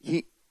this.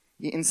 He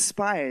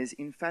inspires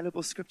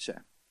infallible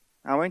scripture.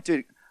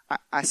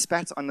 I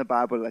spat on the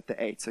Bible at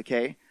the 8,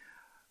 okay?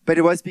 But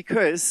it was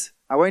because,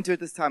 I won't do it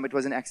this time, it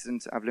was an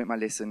accident. I've learned my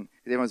lesson.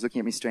 Everyone's looking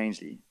at me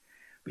strangely.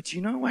 But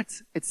you know what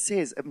it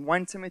says in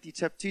 2 Timothy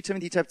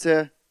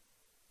chapter,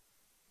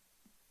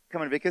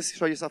 come on, Vickers,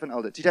 show yourself an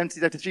elder. 2 Timothy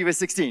chapter 3, verse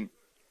 16.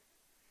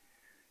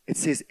 It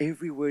says,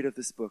 every word of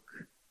this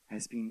book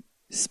has been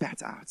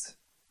spat out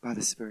by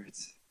the Spirit.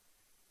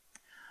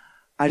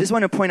 I just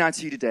want to point out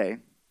to you today,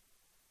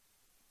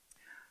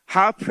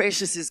 how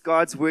precious is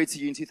God's word to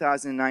you in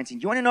 2019?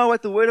 You want to know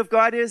what the word of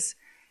God is?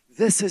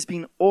 This has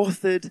been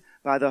authored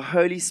by the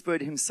Holy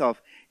Spirit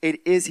Himself. It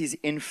is His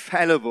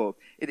infallible.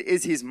 It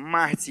is His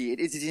mighty.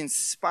 It is His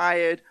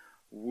inspired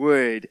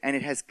word. And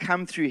it has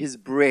come through His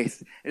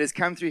breath. It has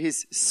come through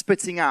His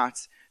spitting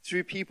out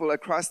through people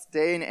across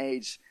day and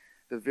age,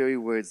 the very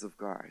words of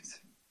God.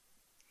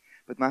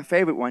 But my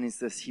favorite one is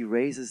this: He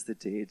raises the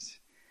dead.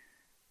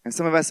 And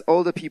some of us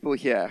older people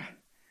here,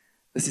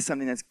 this is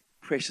something that's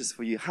precious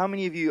for you. How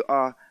many of you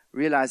are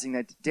realizing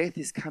that death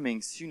is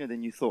coming sooner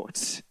than you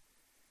thought?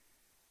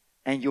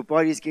 And your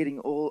body's getting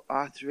all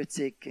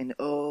arthritic and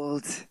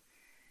old.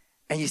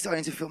 And you're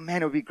starting to feel,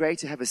 man, it would be great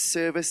to have a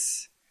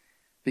service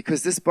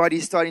because this body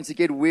is starting to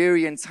get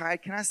weary and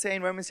tired. Can I say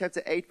in Romans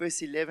chapter 8,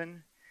 verse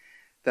 11,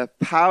 The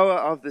power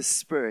of the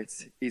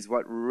Spirit is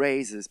what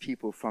raises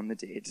people from the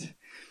dead.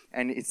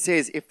 And it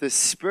says, if the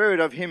Spirit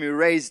of him who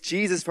raised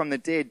Jesus from the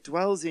dead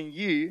dwells in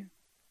you,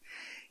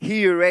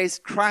 he who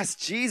raised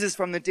Christ Jesus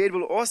from the dead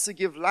will also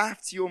give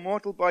life to your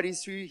mortal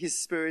bodies through his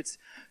Spirit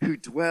who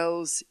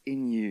dwells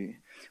in you.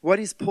 What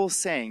is Paul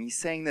saying? He's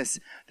saying this: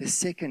 the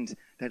second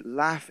that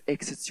life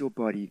exits your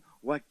body,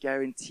 what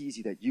guarantees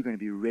you that you're going to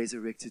be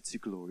resurrected to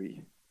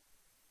glory?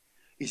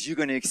 Is you're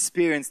going to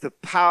experience the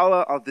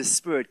power of the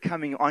Spirit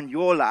coming on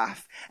your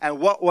life,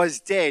 and what was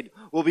dead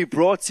will be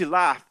brought to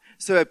life.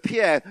 So a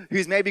peer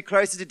who's maybe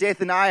closer to death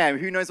than I am,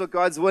 who knows what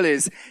God's will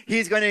is,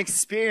 he's going to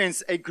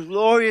experience a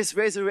glorious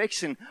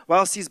resurrection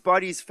whilst his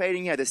body is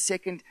fading here. The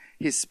second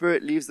his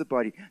spirit leaves the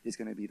body, there's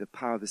going to be the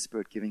power of the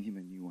Spirit giving him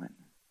a new one.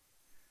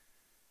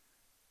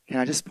 Can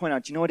I just point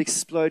out, do you know what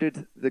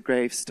exploded the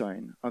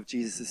gravestone of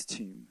Jesus'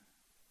 tomb?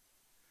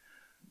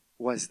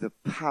 Was the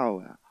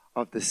power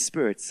of the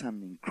Spirit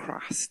summoning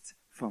Christ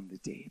from the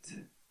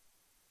dead.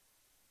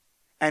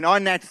 And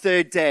on that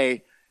third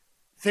day,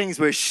 things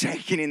were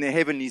shaken in the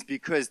heavenlies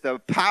because the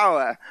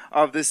power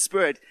of the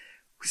Spirit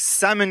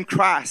summoned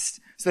Christ,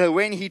 so that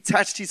when he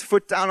touched his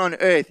foot down on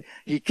earth,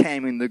 he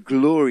came in the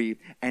glory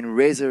and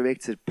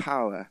resurrected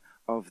power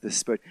of the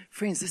Spirit.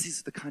 Friends, this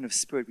is the kind of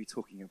Spirit we're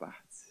talking about.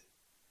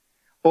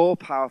 All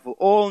powerful,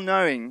 all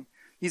knowing.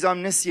 He's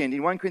omniscient.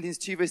 In 1 Corinthians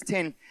 2 verse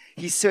 10,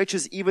 he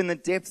searches even the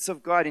depths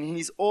of God, and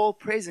he's all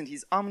present.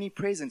 He's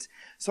omnipresent.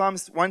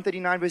 Psalms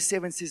 139 verse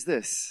 7 says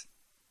this: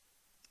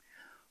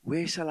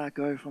 where shall I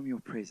go from your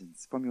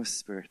presence, from your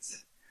Spirit?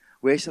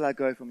 Where shall I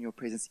go from your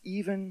presence?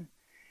 Even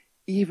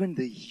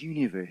the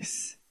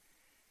universe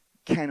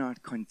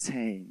cannot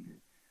contain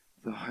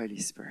the Holy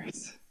Spirit.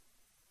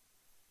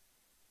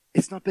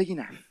 It's not big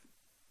enough.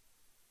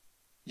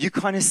 You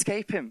can't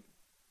escape him.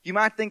 You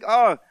might think,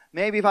 oh,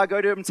 maybe if I go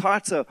to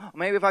Mthatha, or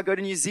maybe if I go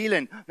to New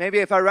Zealand, maybe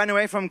if I run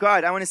away from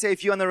God. I want to say,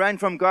 if you're on the run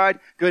from God,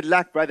 good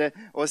luck, brother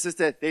or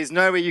sister. There's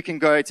nowhere you can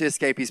go to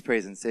escape his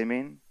presence.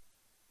 Amen?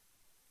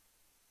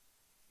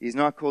 He's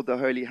not called the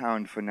Holy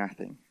Hound for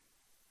nothing.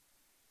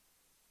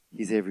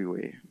 He's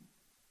everywhere.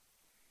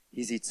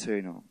 He's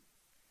eternal.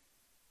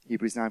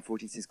 Hebrews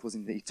 9:14 says, calls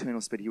him the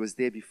eternal Spirit. He was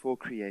there before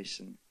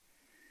creation.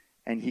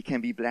 And he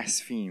can be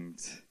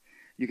blasphemed.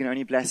 You can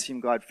only blaspheme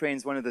God.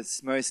 Friends, one of the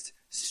most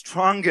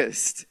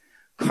strongest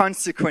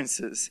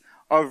consequences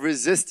of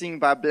resisting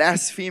by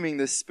blaspheming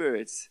the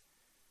Spirit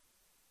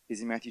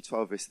is in Matthew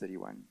 12 verse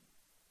 31.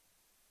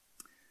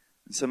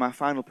 And so my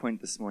final point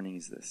this morning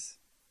is this.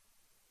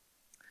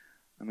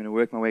 I'm going to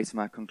work my way to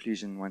my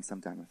conclusion once I'm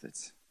done with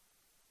it.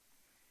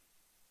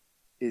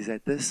 Is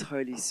that this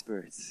Holy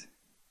Spirit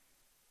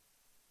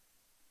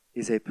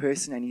is a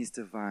person and he's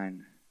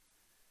divine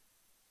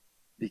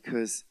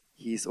because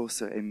he is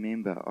also a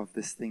member of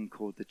this thing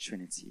called the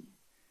Trinity.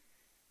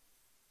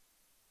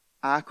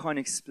 I can't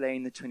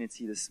explain the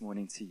Trinity this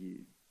morning to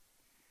you,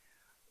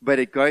 but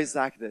it goes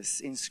like this.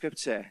 In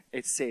Scripture,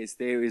 it says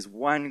there is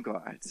one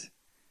God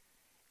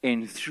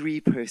in three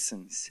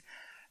persons.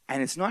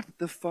 And it's not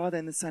the Father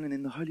and the Son and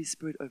then the Holy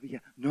Spirit over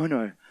here.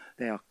 No.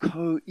 They are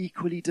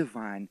co-equally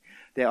divine.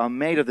 They are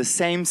made of the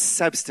same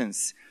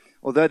substance.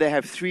 Although they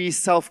have three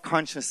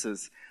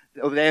self-consciousnesses.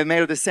 They are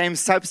made of the same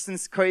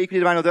substance, co-equally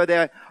divine, although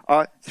there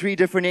are three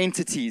different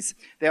entities.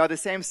 They are the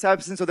same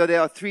substance, although there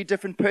are three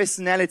different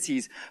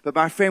personalities. But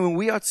my friend, when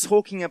we are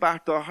talking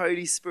about the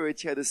Holy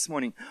Spirit here this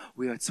morning,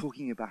 we are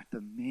talking about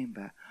the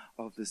member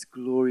of this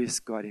glorious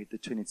Godhead, the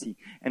Trinity.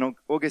 And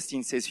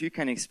Augustine says, who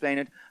can explain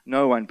it?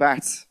 No one.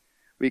 But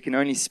we can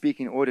only speak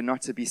in order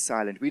not to be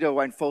silent. We don't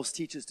want false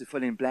teachers to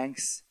fill in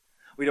blanks.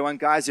 We don't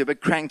want guys who are a bit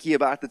cranky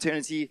about the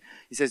Trinity.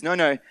 He says,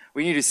 no,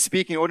 we need to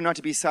speak in order not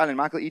to be silent.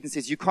 Michael Eaton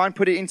says, you can't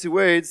put it into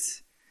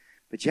words,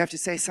 but you have to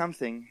say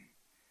something.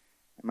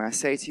 And may I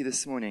say to you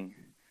this morning,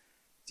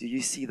 do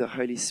you see the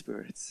Holy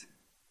Spirit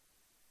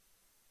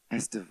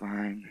as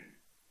divine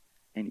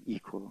and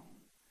equal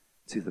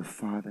to the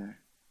Father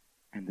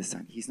and the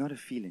Son? He's not a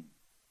feeling.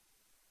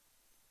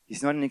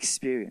 He's not an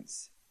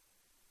experience.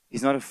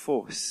 He's not a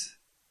force.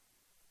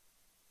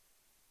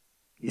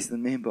 He's the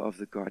member of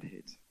the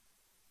Godhead.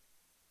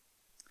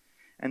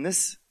 And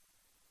this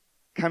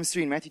comes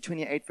through in Matthew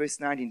 28, verse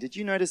 19. Did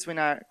you notice when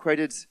I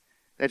quoted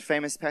that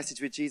famous passage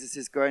where Jesus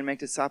says, go and make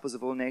disciples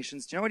of all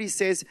nations? Do you know what he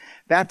says?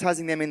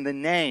 Baptizing them in the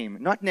name,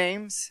 not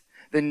names,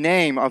 the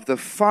name of the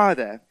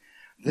Father,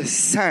 the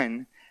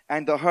Son,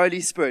 and the Holy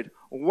Spirit.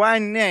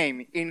 One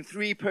name in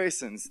three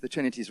persons. The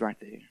Trinity is right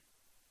there.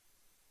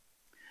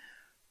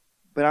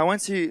 But I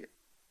want to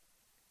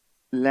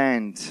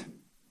land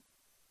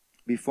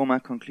before my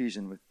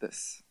conclusion with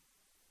this.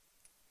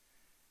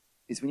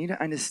 Is we need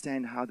to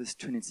understand how this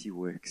Trinity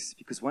works.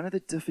 Because one of the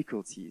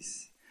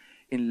difficulties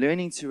in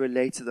learning to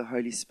relate to the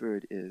Holy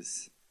Spirit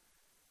is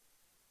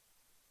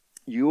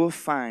you will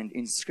find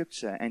in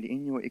Scripture and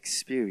in your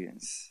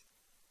experience,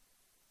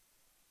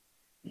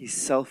 he's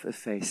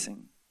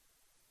self-effacing.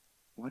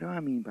 What do I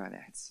mean by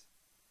that?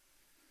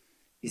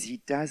 Is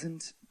he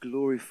doesn't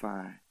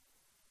glorify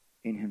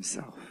in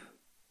himself.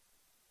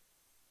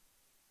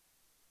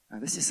 Now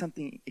this is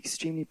something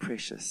extremely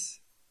precious.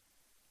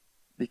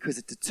 because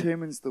it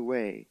determines the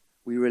way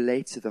we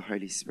relate to the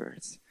Holy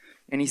Spirit.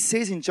 And he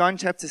says in John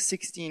chapter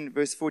 16,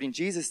 verse 14,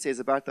 Jesus says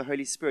about the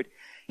Holy Spirit,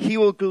 he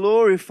will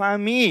glorify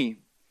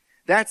me.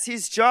 That's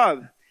his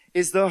job,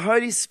 is the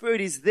Holy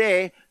Spirit is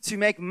there to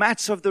make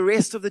much of the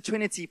rest of the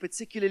Trinity,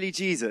 particularly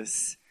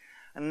Jesus.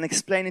 And I'll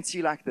explain it to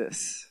you like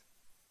this.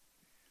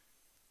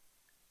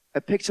 A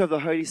picture of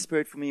the Holy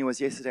Spirit for me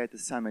was yesterday at the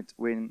summit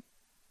when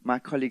my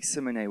colleague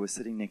Simone was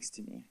sitting next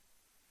to me.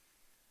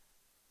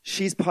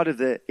 She's part of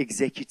the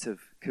executive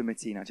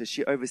committee now. So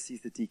she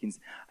oversees the deacons.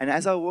 And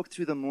as I walked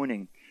through the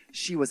morning,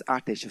 she was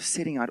out there. She was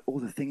setting out all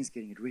the things,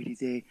 getting it ready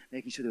there,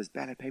 making sure there was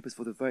ballot papers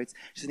for the votes.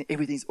 She's saying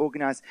everything's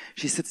organized.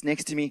 She sits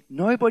next to me.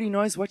 Nobody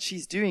knows what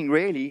she's doing,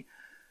 really.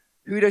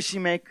 Who does she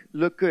make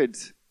look good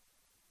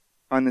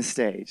on the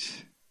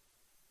stage?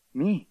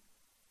 Me.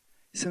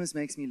 Sims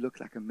makes me look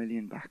like $1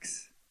 million.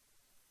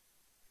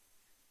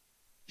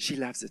 She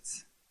loves it.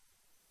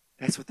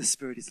 That's what the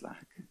Spirit is like.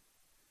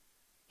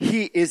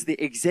 He is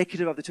the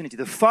executive of the Trinity.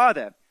 The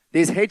Father,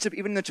 there's headship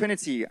even in the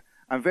Trinity.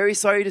 I'm very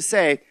sorry to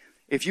say,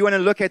 if you want to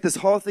look at this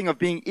whole thing of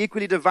being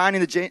equally divine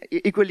in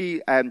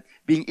the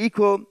being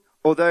equal,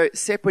 although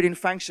separate in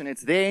function,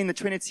 it's there in the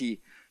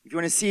Trinity. If you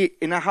want to see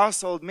in a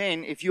household,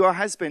 men, if you are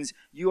husbands,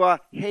 you are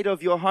head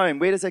of your home.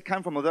 Where does that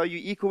come from? Although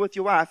you're equal with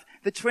your wife,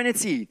 the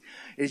Trinity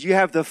is you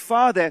have the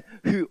Father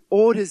who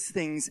orders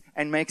things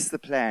and makes the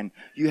plan.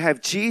 You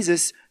have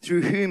Jesus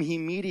through whom he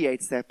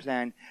mediates that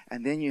plan.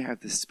 And then you have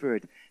the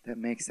Spirit that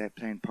makes that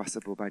plan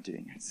possible by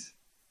doing it.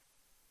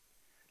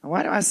 Now,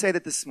 why do I say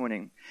that this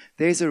morning?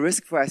 There's a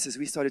risk for us as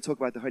we start to talk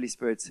about the Holy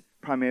Spirit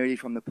primarily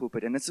from the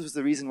pulpit. And this was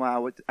the reason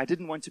why I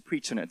didn't want to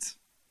preach on it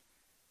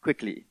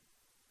quickly.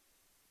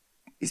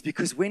 Is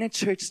because when a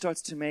church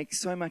starts to make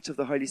so much of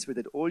the Holy Spirit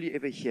that all you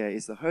ever hear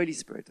is the Holy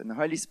Spirit and the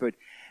Holy Spirit,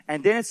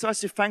 and then it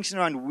starts to function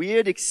around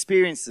weird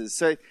experiences.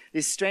 So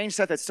there's strange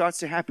stuff that starts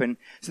to happen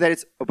so that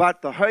it's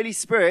about the Holy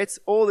Spirit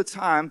all the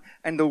time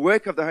and the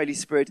work of the Holy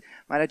Spirit.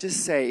 Might I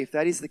just say, if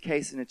that is the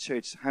case in a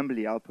church,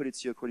 humbly, I'll put it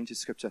to you according to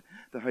Scripture,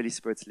 the Holy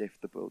Spirit's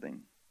left the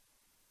building.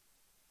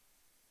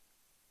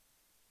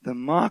 The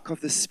mark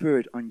of the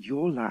Spirit on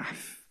your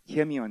life,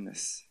 hear me on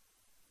this.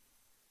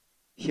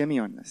 Hear me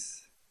on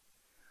this.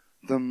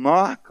 The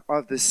mark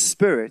of the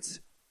Spirit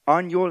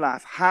on your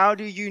life. How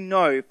do you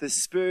know if the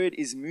Spirit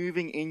is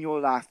moving in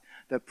your life?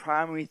 The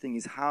primary thing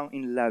is how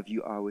in love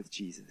you are with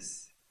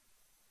Jesus.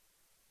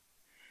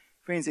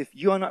 Friends, if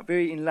you are not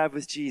very in love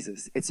with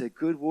Jesus, it's a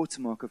good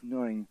watermark of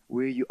knowing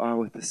where you are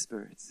with the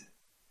Spirit.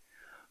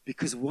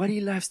 Because what he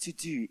loves to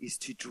do is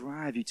to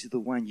drive you to the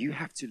one you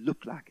have to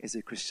look like as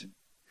a Christian.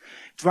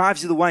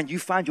 Drives you the one you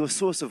find your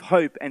source of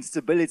hope and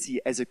stability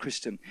as a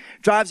Christian.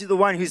 Drives you the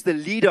one who's the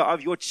leader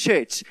of your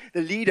church,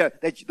 the leader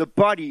the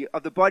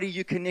body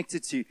you're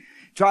connected to.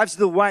 Drives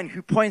you the one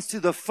who points to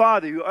the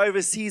Father who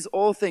oversees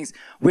all things.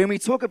 When we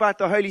talk about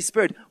the Holy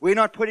Spirit, we're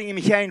not putting him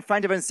here in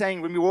front of us and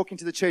saying when we walk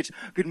into the church,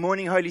 "Good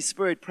morning, Holy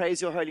Spirit,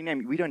 praise your holy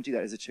name." We don't do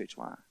that as a church.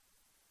 Why?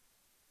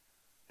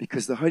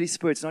 Because the Holy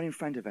Spirit's not in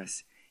front of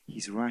us.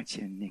 He's right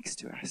here next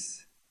to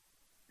us.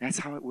 That's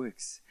how it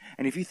works.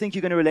 And if you think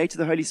you're going to relate to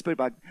the Holy Spirit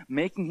by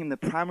making him the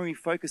primary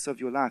focus of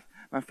your life,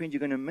 my friend, you're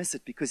going to miss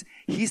it because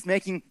he's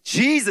making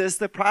Jesus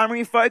the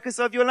primary focus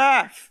of your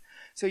life.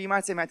 So you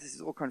might say, "Matt, this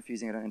is all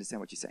confusing. I don't understand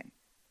what you're saying."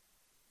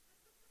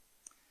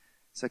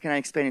 So can I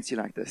explain it to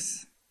you like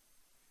this?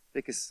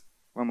 Because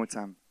one more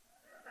time.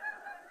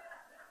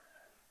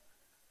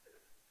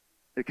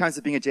 It comes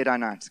to being a Jedi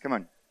Knight. Come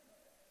on.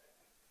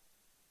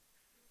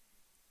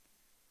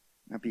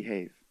 Now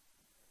behave.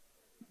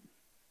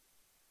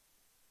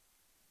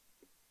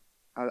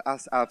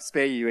 I'll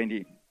spare you,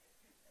 Andy.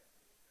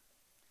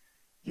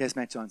 Here's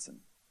Matt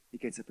Johnson. He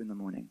gets up in the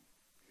morning.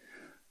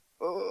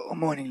 "Oh,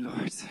 morning,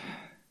 Lord.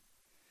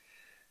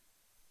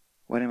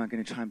 What am I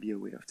going to try and be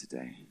aware of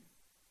today?"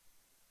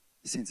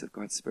 The sense of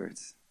God's Spirit.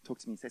 Talk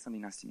to me. Say something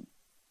nice to me.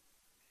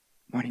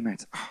 "Morning,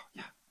 Matt. Oh,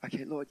 yeah.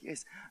 Okay, Lord,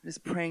 yes. I'm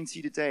just praying to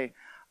you today.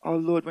 Oh,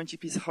 Lord, won't you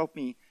please help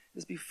me?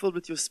 Just be filled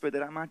with your Spirit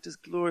that I might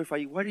just glorify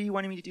you. What are you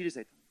wanting me to do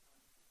today?"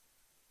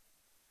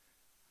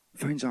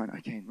 Phone John.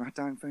 Okay, write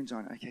down Phone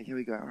John. Okay, here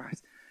we go. All right.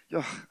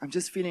 Yo, I'm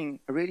just feeling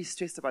really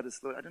stressed about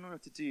this, Lord. I don't know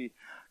what to do.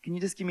 Can you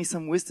just give me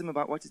some wisdom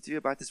about what to do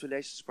about this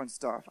relationship on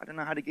staff? I don't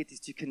know how to get these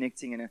two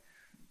connecting in a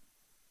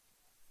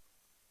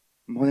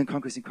more than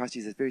conquerors in Christ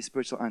Jesus. Very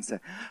spiritual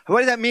answer. What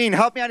does that mean?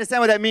 Help me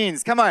understand what that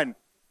means. Come on.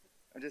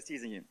 I'm just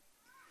teasing you.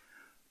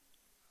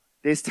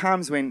 There's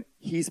times when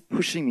he's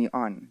pushing me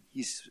on.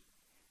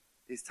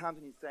 There's times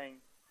when he's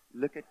saying,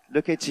 Look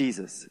at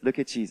Jesus. Look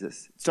at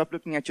Jesus. Stop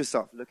looking at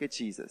yourself. Look at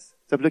Jesus.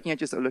 Stop looking at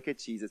yourself. Look at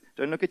Jesus.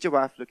 Don't look at your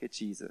wife. Look at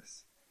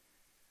Jesus.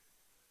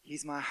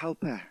 He's my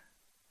helper.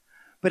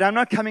 But I'm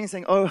not coming and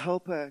saying, "Oh,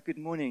 helper, good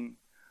morning.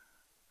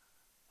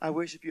 I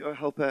worship you, oh,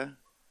 helper.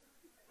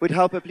 Would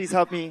helper please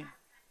help me?"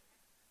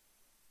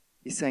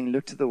 He's saying,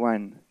 look to the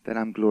one that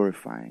I'm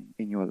glorifying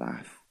in your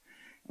life.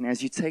 And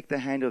as you take the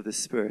hand of the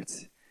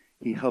Spirit,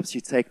 he helps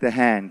you take the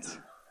hand.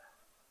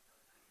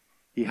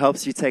 He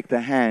helps you take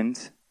the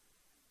hand.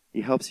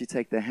 He helps you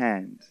take the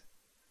hand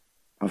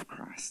of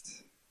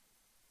Christ.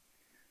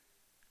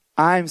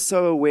 I am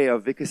so aware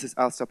of Vickers',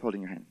 I'll stop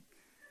holding your hand.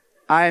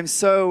 I am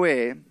so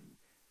aware.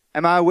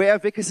 Am I aware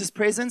of Vickers'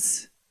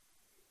 presence?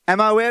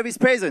 Am I aware of his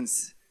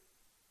presence?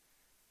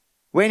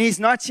 When he's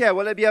not here,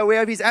 will I be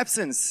aware of his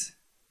absence?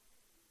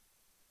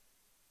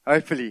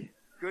 Hopefully.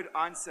 Good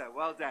answer.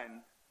 Well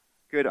done.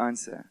 Good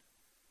answer.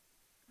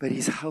 But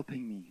he's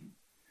helping me.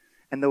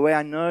 And the way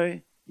I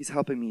know he's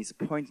helping me is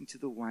pointing to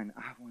the one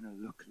I want to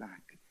look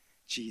like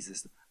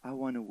Jesus. I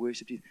want to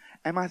worship Jesus.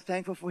 Am I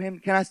thankful for him?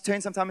 Can I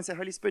turn sometime and say,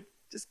 Holy Spirit,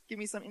 just give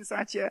me some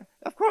insight here?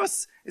 Of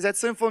course. Is that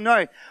sinful?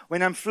 No.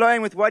 When I'm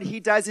flowing with what he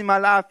does in my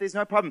life, there's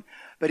no problem.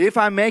 But if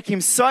I make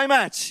him so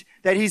much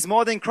that he's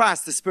more than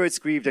Christ, the Spirit's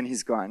grieved and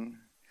he's gone.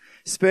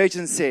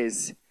 Spurgeon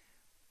says,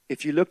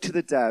 if you look to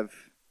the dove,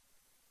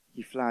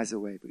 he flies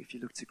away. But if you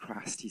look to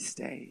Christ, he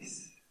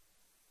stays.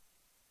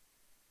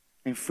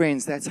 And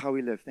friends, that's how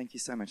we live. Thank you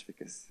so much,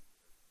 Vickers.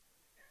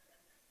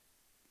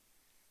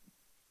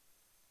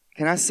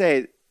 Can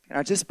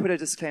I just put a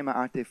disclaimer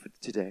out there for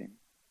today?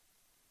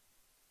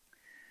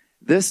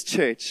 This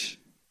church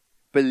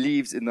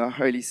believes in the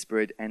Holy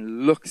Spirit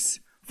and looks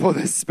for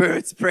the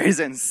Spirit's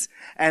presence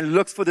and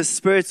looks for the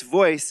Spirit's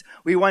voice.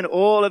 We want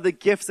all of the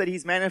gifts that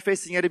he's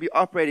manifesting here to be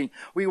operating.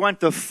 We want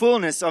the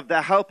fullness of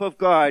the help of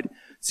God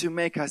to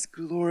make us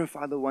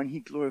glorify the one he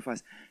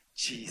glorifies,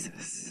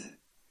 Jesus.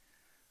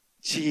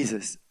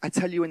 Jesus. I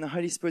tell you, when the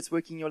Holy Spirit's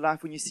working in your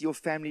life, when you see your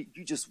family,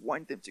 you just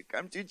want them to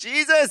come to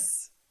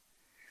Jesus.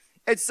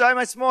 It's so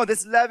much more.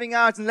 This loving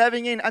out and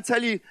loving in. I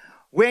tell you,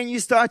 when you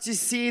start to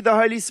see the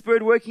Holy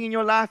Spirit working in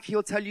your life,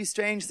 he'll tell you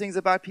strange things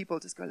about people.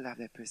 Just go love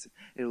that person.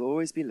 It'll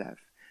always be love.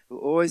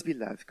 It'll always be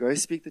love. Go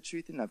speak the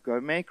truth in love. Go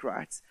make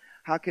right.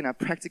 How can I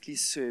practically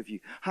serve you?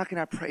 How can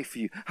I pray for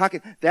you?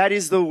 That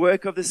is the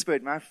work of the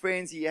Spirit. My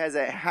friends, he has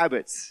a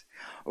habit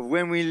of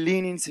when we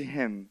lean into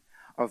him,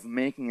 of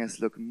making us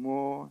look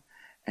more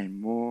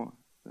and more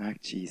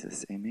like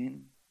Jesus.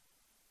 Amen.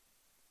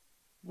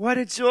 What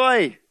a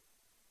joy.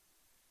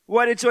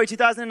 What a joy.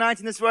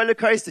 2019, this roller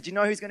coaster. Do you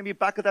know who's going to be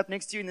buckled up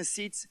next to you in the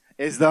seats?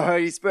 Is the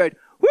Holy Spirit.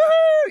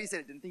 Woohoo! He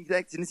said,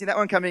 didn't see that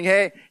one coming.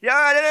 Hey, yeah,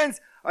 I didn't.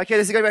 Okay,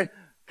 this is good.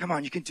 Come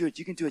on, you can do it.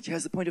 You can do it.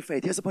 Here's the point of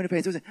faith. Here's the point of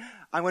faith.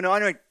 I'm going to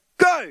honor it.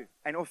 Go!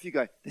 And off you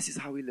go. This is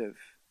how we live.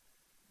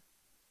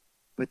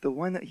 But the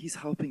one that he's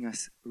helping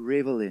us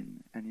revel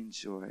in and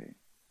enjoy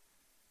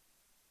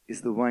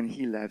is the one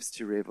he loves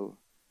to revel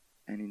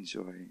and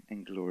enjoy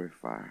and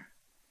glorify,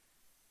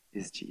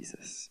 is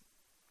Jesus.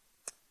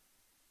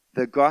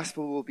 The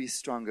gospel will be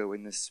stronger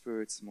when the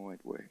Spirit's more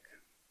at work.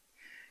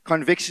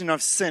 Conviction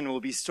of sin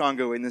will be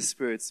stronger when the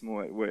Spirit's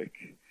more at work.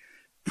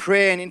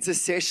 Prayer and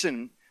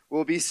intercession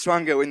will be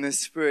stronger when the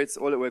Spirit's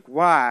all at work.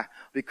 Why?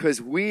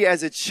 Because we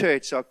as a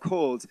church are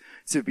called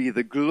to be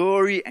the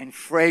glory and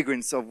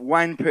fragrance of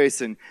one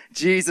person,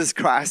 Jesus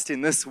Christ,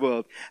 in this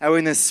world. And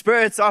when the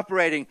Spirit's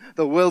operating,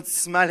 the world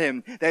smell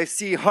him. They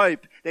see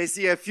hope. They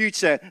see a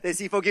future. They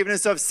see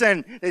forgiveness of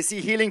sin. They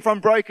see healing from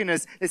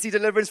brokenness. They see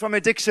deliverance from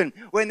addiction.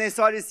 When they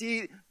start to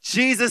see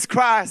Jesus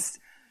Christ,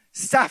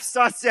 stuff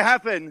starts to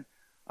happen.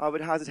 Oh,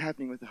 but how's it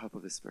happening with the help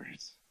of the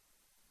Spirit?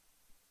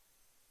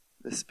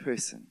 This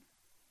person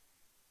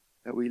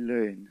that we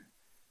learn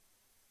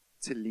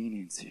to lean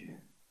into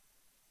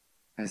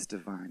as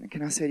divine. And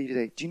can I say to you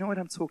today, do you know what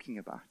I'm talking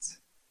about?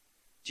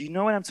 Do you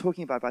know what I'm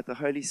talking about the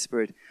Holy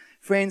Spirit?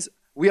 Friends,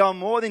 we are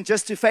more than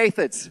just to faith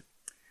it.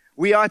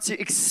 We are to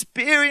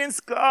experience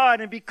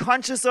God and be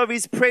conscious of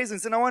his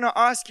presence. And I want to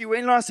ask you,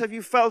 when last have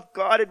you felt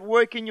God at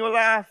work in your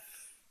life?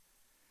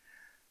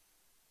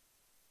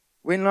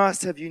 When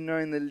last have you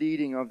known the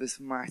leading of this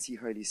mighty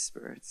Holy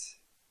Spirit?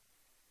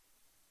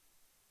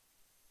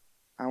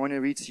 I want to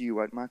read to you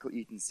what Michael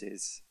Eaton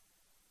says.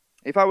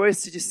 If I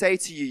was to just say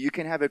to you, you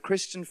can have a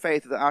Christian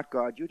faith without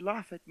God, you'd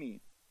laugh at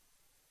me.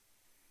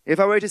 If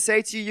I were to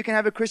say to you, you can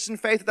have a Christian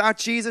faith without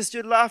Jesus,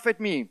 you'd laugh at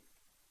me.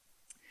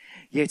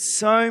 Yet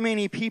so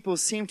many people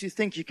seem to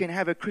think you can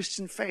have a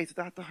Christian faith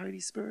without the Holy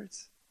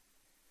Spirit.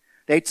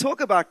 They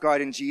talk about God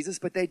and Jesus,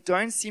 but they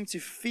don't seem to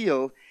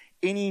feel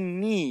any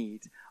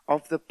need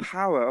of the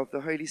power of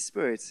the Holy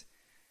Spirit.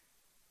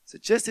 So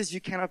just as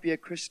you cannot be a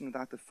Christian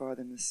without the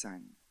Father and the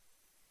Son,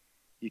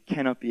 you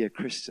cannot be a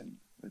Christian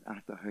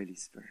without the Holy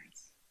Spirit.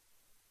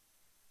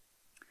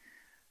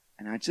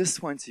 And I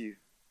just want to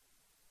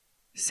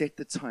set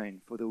the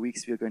tone for the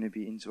weeks we are going to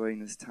be enjoying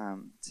this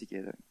time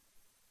together.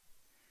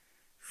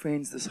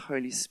 Friends, this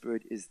Holy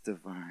Spirit is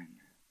divine.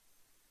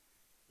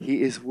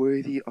 He is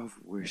worthy of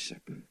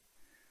worship.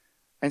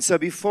 And so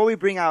before we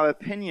bring our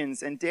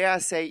opinions, and dare I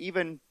say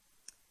even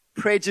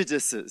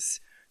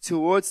prejudices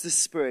towards the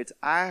Spirit,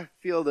 I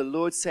feel the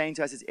Lord saying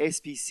to us as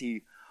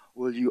SPC,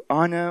 will you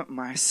honor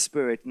my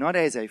Spirit, not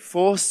as a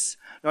force,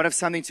 not as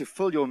something to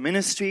fill your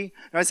ministry,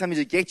 not as something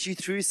to get you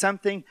through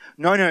something.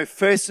 No,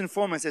 first and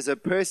foremost, as a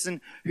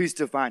person who's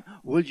divine,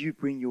 will you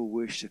bring your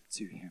worship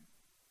to him?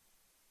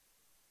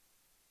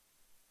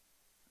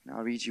 Now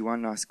I'll read you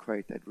one last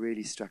quote that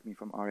really struck me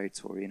from R.A.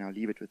 Torrey, and I'll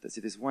leave it with this.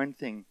 If there's one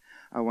thing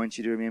I want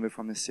you to remember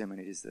from the sermon,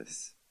 it is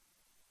this.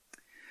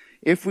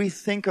 If we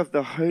think of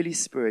the Holy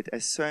Spirit,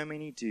 as so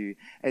many do,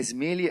 as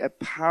merely a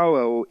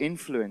power or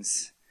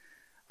influence,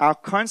 our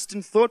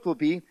constant thought will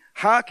be,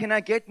 how can I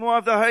get more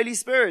of the Holy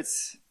Spirit?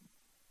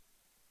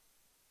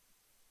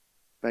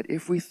 But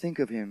if we think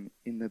of him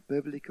in the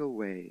biblical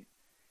way,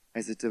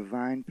 as a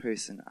divine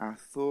person, our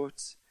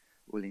thought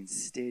will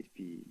instead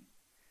be,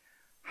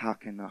 how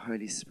can the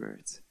Holy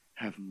Spirit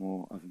have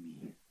more of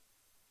me?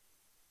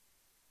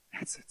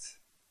 That's it.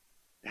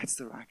 That's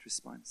the right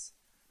response.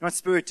 Not,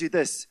 Spirit, do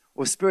this,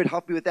 or Spirit,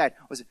 help me with that.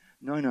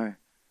 No.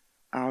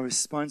 Our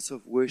response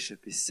of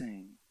worship is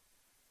saying,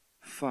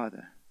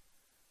 Father,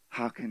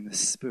 how can the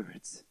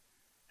Spirit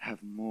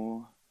have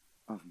more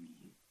of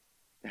me?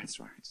 That's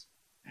right.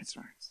 That's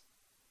right.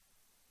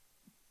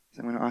 So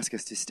I'm going to ask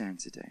us to stand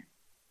today.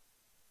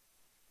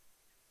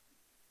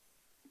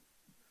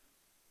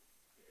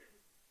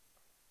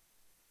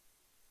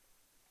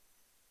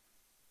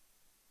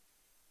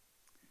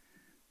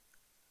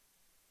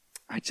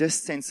 I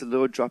just sense the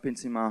Lord drop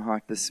into my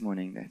heart this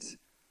morning that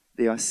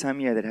there are some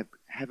here that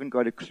haven't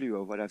got a clue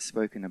of what I've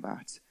spoken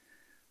about.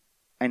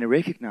 And to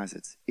recognize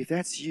it. If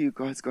that's you,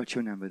 God's got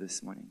your number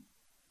this morning.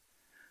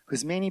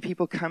 Because many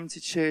people come to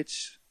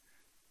church,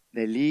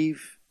 they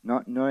leave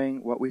not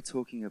knowing what we're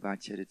talking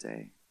about here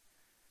today.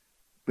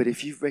 But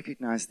if you've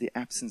recognized the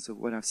absence of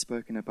what I've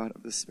spoken about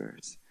of the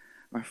Spirit,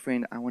 my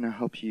friend, I want to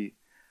help you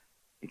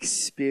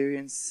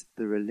experience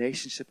the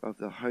relationship of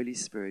the Holy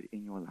Spirit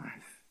in your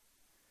life.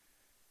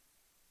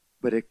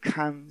 But it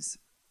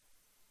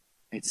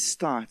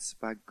starts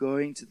by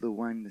going to the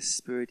one the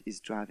Spirit is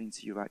driving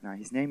to you right now.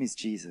 His name is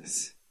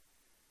Jesus.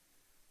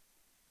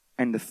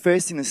 And the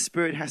first thing the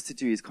Spirit has to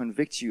do is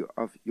convict you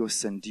of your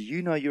sin. Do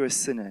you know you're a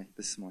sinner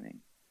this morning?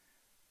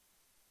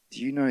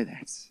 Do you know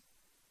that?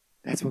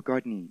 That's what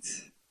God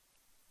needs.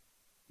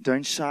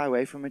 Don't shy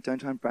away from it. Don't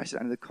try and brush it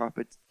under the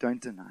carpet.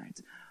 Don't deny it.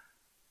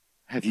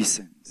 Have you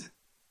sinned?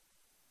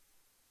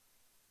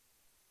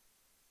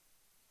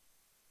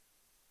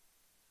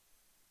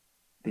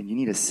 Then you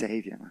need a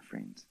Savior, my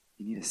friend.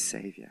 You need a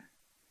Savior.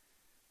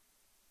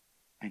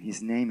 And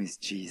his name is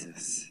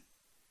Jesus.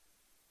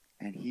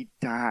 And he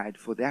died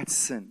for that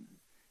sin.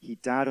 He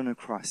died on a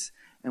cross.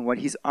 And what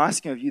he's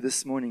asking of you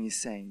this morning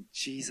is saying,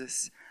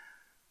 Jesus,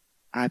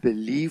 I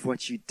believe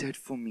what you did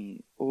for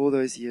me all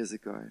those years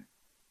ago.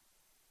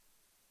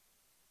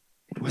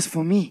 It was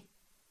for me.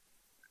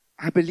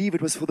 I believe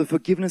it was for the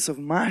forgiveness of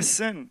my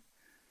sin.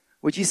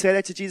 Would you say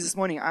that to Jesus this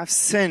morning? I've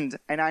sinned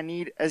and I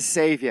need a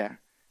Savior.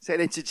 Say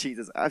that to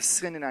Jesus. I've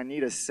sinned and I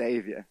need a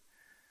Savior.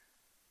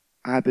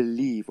 I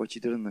believe what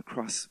you did on the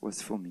cross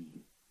was for me.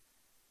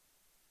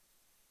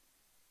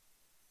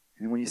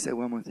 And when you say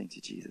one more thing to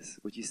Jesus,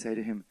 would you say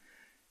to him,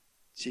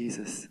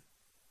 Jesus,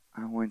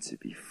 I want to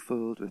be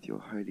filled with your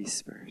Holy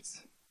Spirit.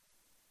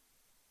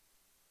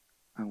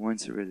 I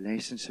want a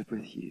relationship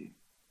with you.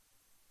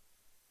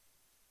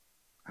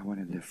 I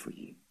want to live for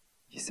you.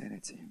 You say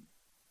that to him.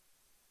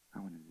 I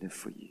want to live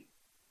for you.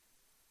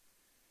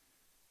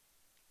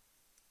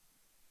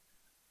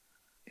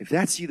 If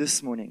that's you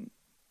this morning,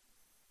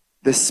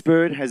 the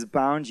Spirit has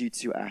bound you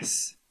to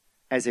us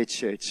as a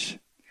church.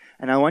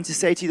 And I want to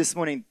say to you this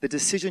morning, the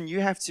decision you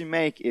have to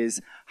make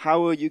is,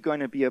 how are you going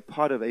to be a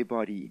part of a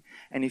body?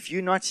 And if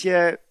you're not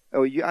here,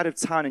 or you're out of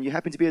town and you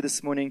happen to be here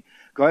this morning,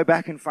 go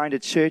back and find a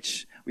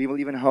church. We will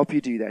even help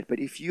you do that. But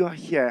if you are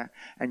here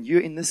and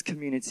you're in this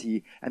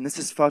community and this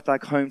has felt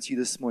like home to you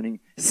this morning,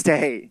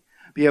 stay.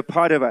 Be a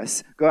part of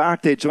us. Go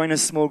out there, join a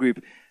small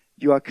group.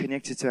 You are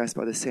connected to us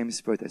by the same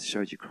Spirit that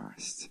showed you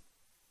Christ.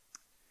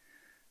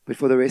 But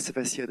for the rest of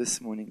us here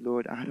this morning,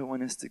 Lord, I don't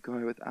want us to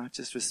go without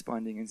just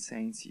responding and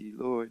saying to you,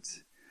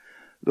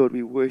 Lord,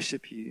 we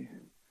worship you.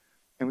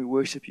 And we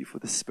worship you for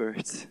the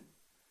Spirit.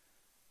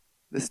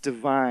 This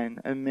divine,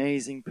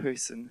 amazing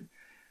person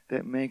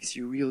that makes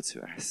you real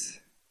to us.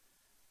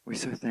 We're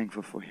so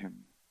thankful for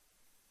him.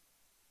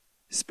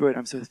 Spirit,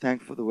 I'm so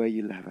thankful for the way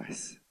you love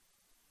us.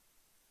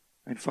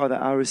 And Father,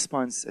 our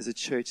response as a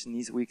church in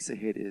these weeks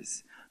ahead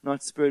is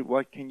not, Spirit,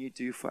 what can you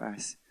do for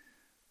us?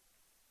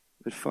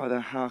 But Father,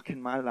 how can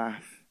my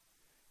life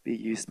be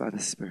used by the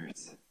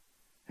Spirit?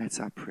 That's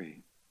our prayer.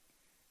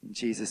 In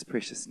Jesus'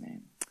 precious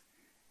name.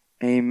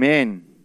 Amen.